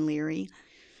between he and Leary.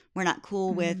 We're not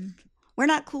cool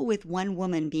with one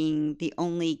woman being the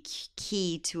only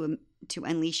key to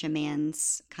unleash a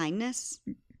man's kindness.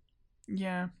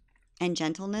 Yeah. And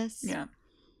gentleness. Yeah.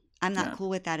 I'm not cool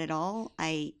with that at all.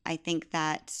 I think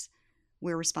that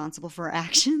we're responsible for our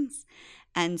actions.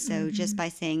 And so just by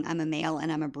saying I'm a male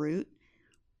and I'm a brute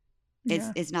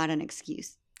is not an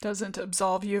excuse. Doesn't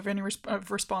absolve you of any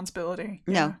responsibility.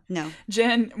 No.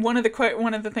 Jen, one of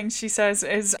the things she says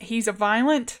is he's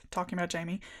talking about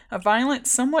Jayme, a violent,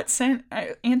 somewhat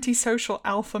antisocial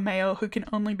alpha male who can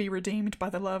only be redeemed by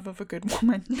the love of a good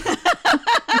woman.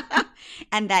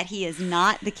 And that he is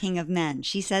not the king of men.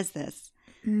 She says this.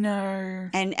 No.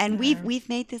 And we've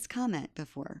made this comment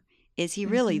before. Is he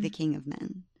really the king of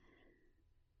men?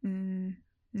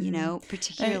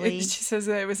 Particularly... She says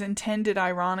that it was intended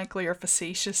ironically or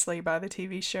facetiously by the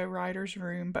TV show writer's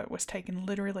room, but was taken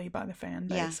literally by the fan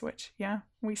base, which,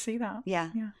 we see that. Yeah.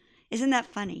 Isn't that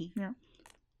funny? Yeah.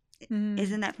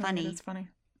 Isn't that funny? It's funny.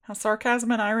 How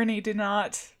sarcasm and irony do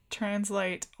not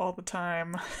translate all the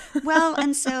time. Well,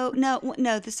 and so, no,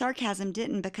 the sarcasm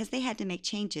didn't, because they had to make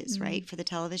changes, right, for the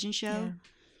television show. Yeah.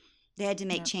 They had to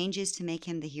make changes to make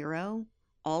him the hero.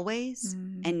 Always,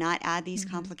 and not add these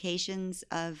complications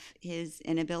of his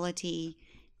inability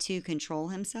to control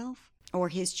himself or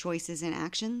his choices and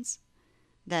actions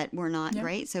that were not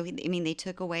great. So, they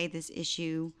took away this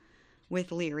issue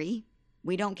with Leary.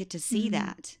 We don't get to see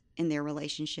that in their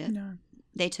relationship. No.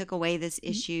 They took away this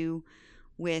issue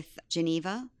with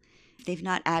Geneva. They've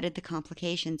not added the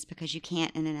complications because you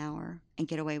can't in an hour and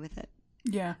get away with it.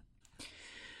 Yeah.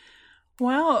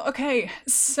 Well, okay,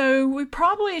 so we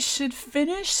probably should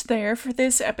finish there for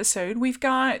this episode. We've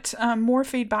got more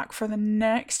feedback for the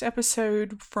next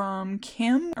episode from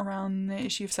Kim around the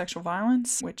issue of sexual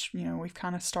violence, which, we've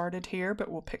kind of started here,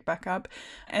 but we'll pick back up.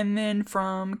 And then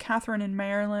from Catherine and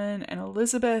Marilyn and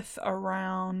Elizabeth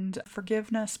around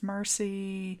forgiveness,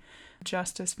 mercy,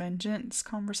 justice, vengeance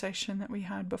conversation that we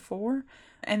had before.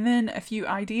 And then a few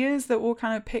ideas that we'll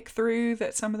kind of pick through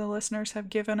that some of the listeners have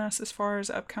given us as far as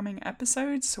upcoming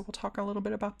episodes. So we'll talk a little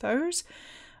bit about those.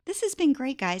 This has been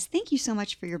great, guys. Thank you so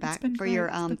much for your feedback.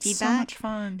 So much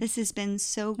fun. This has been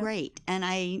so great. And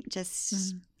I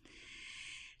just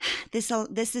this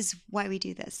is why we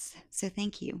do this. So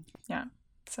thank you. Yeah.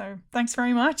 So thanks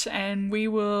very much, and we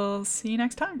will see you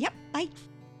next time. Yep. Bye.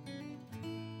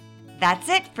 That's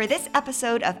it for this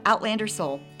episode of Outlander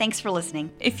Soul. Thanks for listening.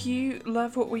 If you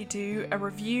love what we do, a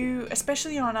review,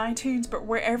 especially on iTunes, but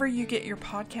wherever you get your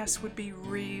podcasts, would be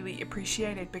really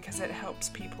appreciated because it helps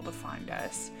people to find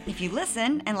us. If you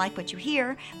listen and like what you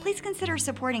hear, please consider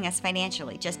supporting us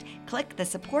financially. Just click the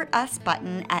Support Us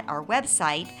button at our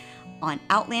website on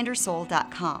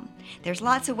outlandersoul.com. There's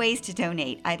lots of ways to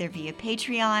donate, either via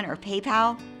Patreon or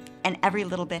PayPal. and every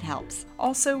little bit helps.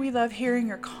 Also, we love hearing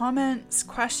your comments,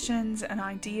 questions, and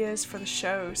ideas for the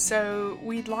show. So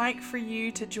we'd like for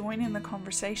you to join in the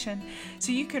conversation.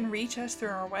 So you can reach us through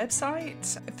our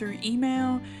website, through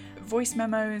email, voice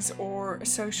memos, or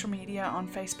social media on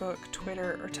Facebook,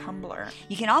 Twitter, or Tumblr.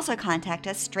 You can also contact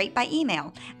us straight by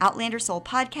email,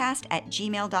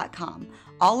 outlandersoulpodcast@gmail.com.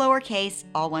 All lowercase,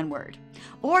 all one word.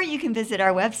 Or you can visit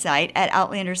our website at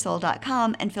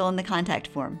outlandersoul.com and fill in the contact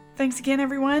form. Thanks again,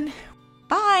 everyone.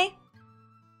 Bye!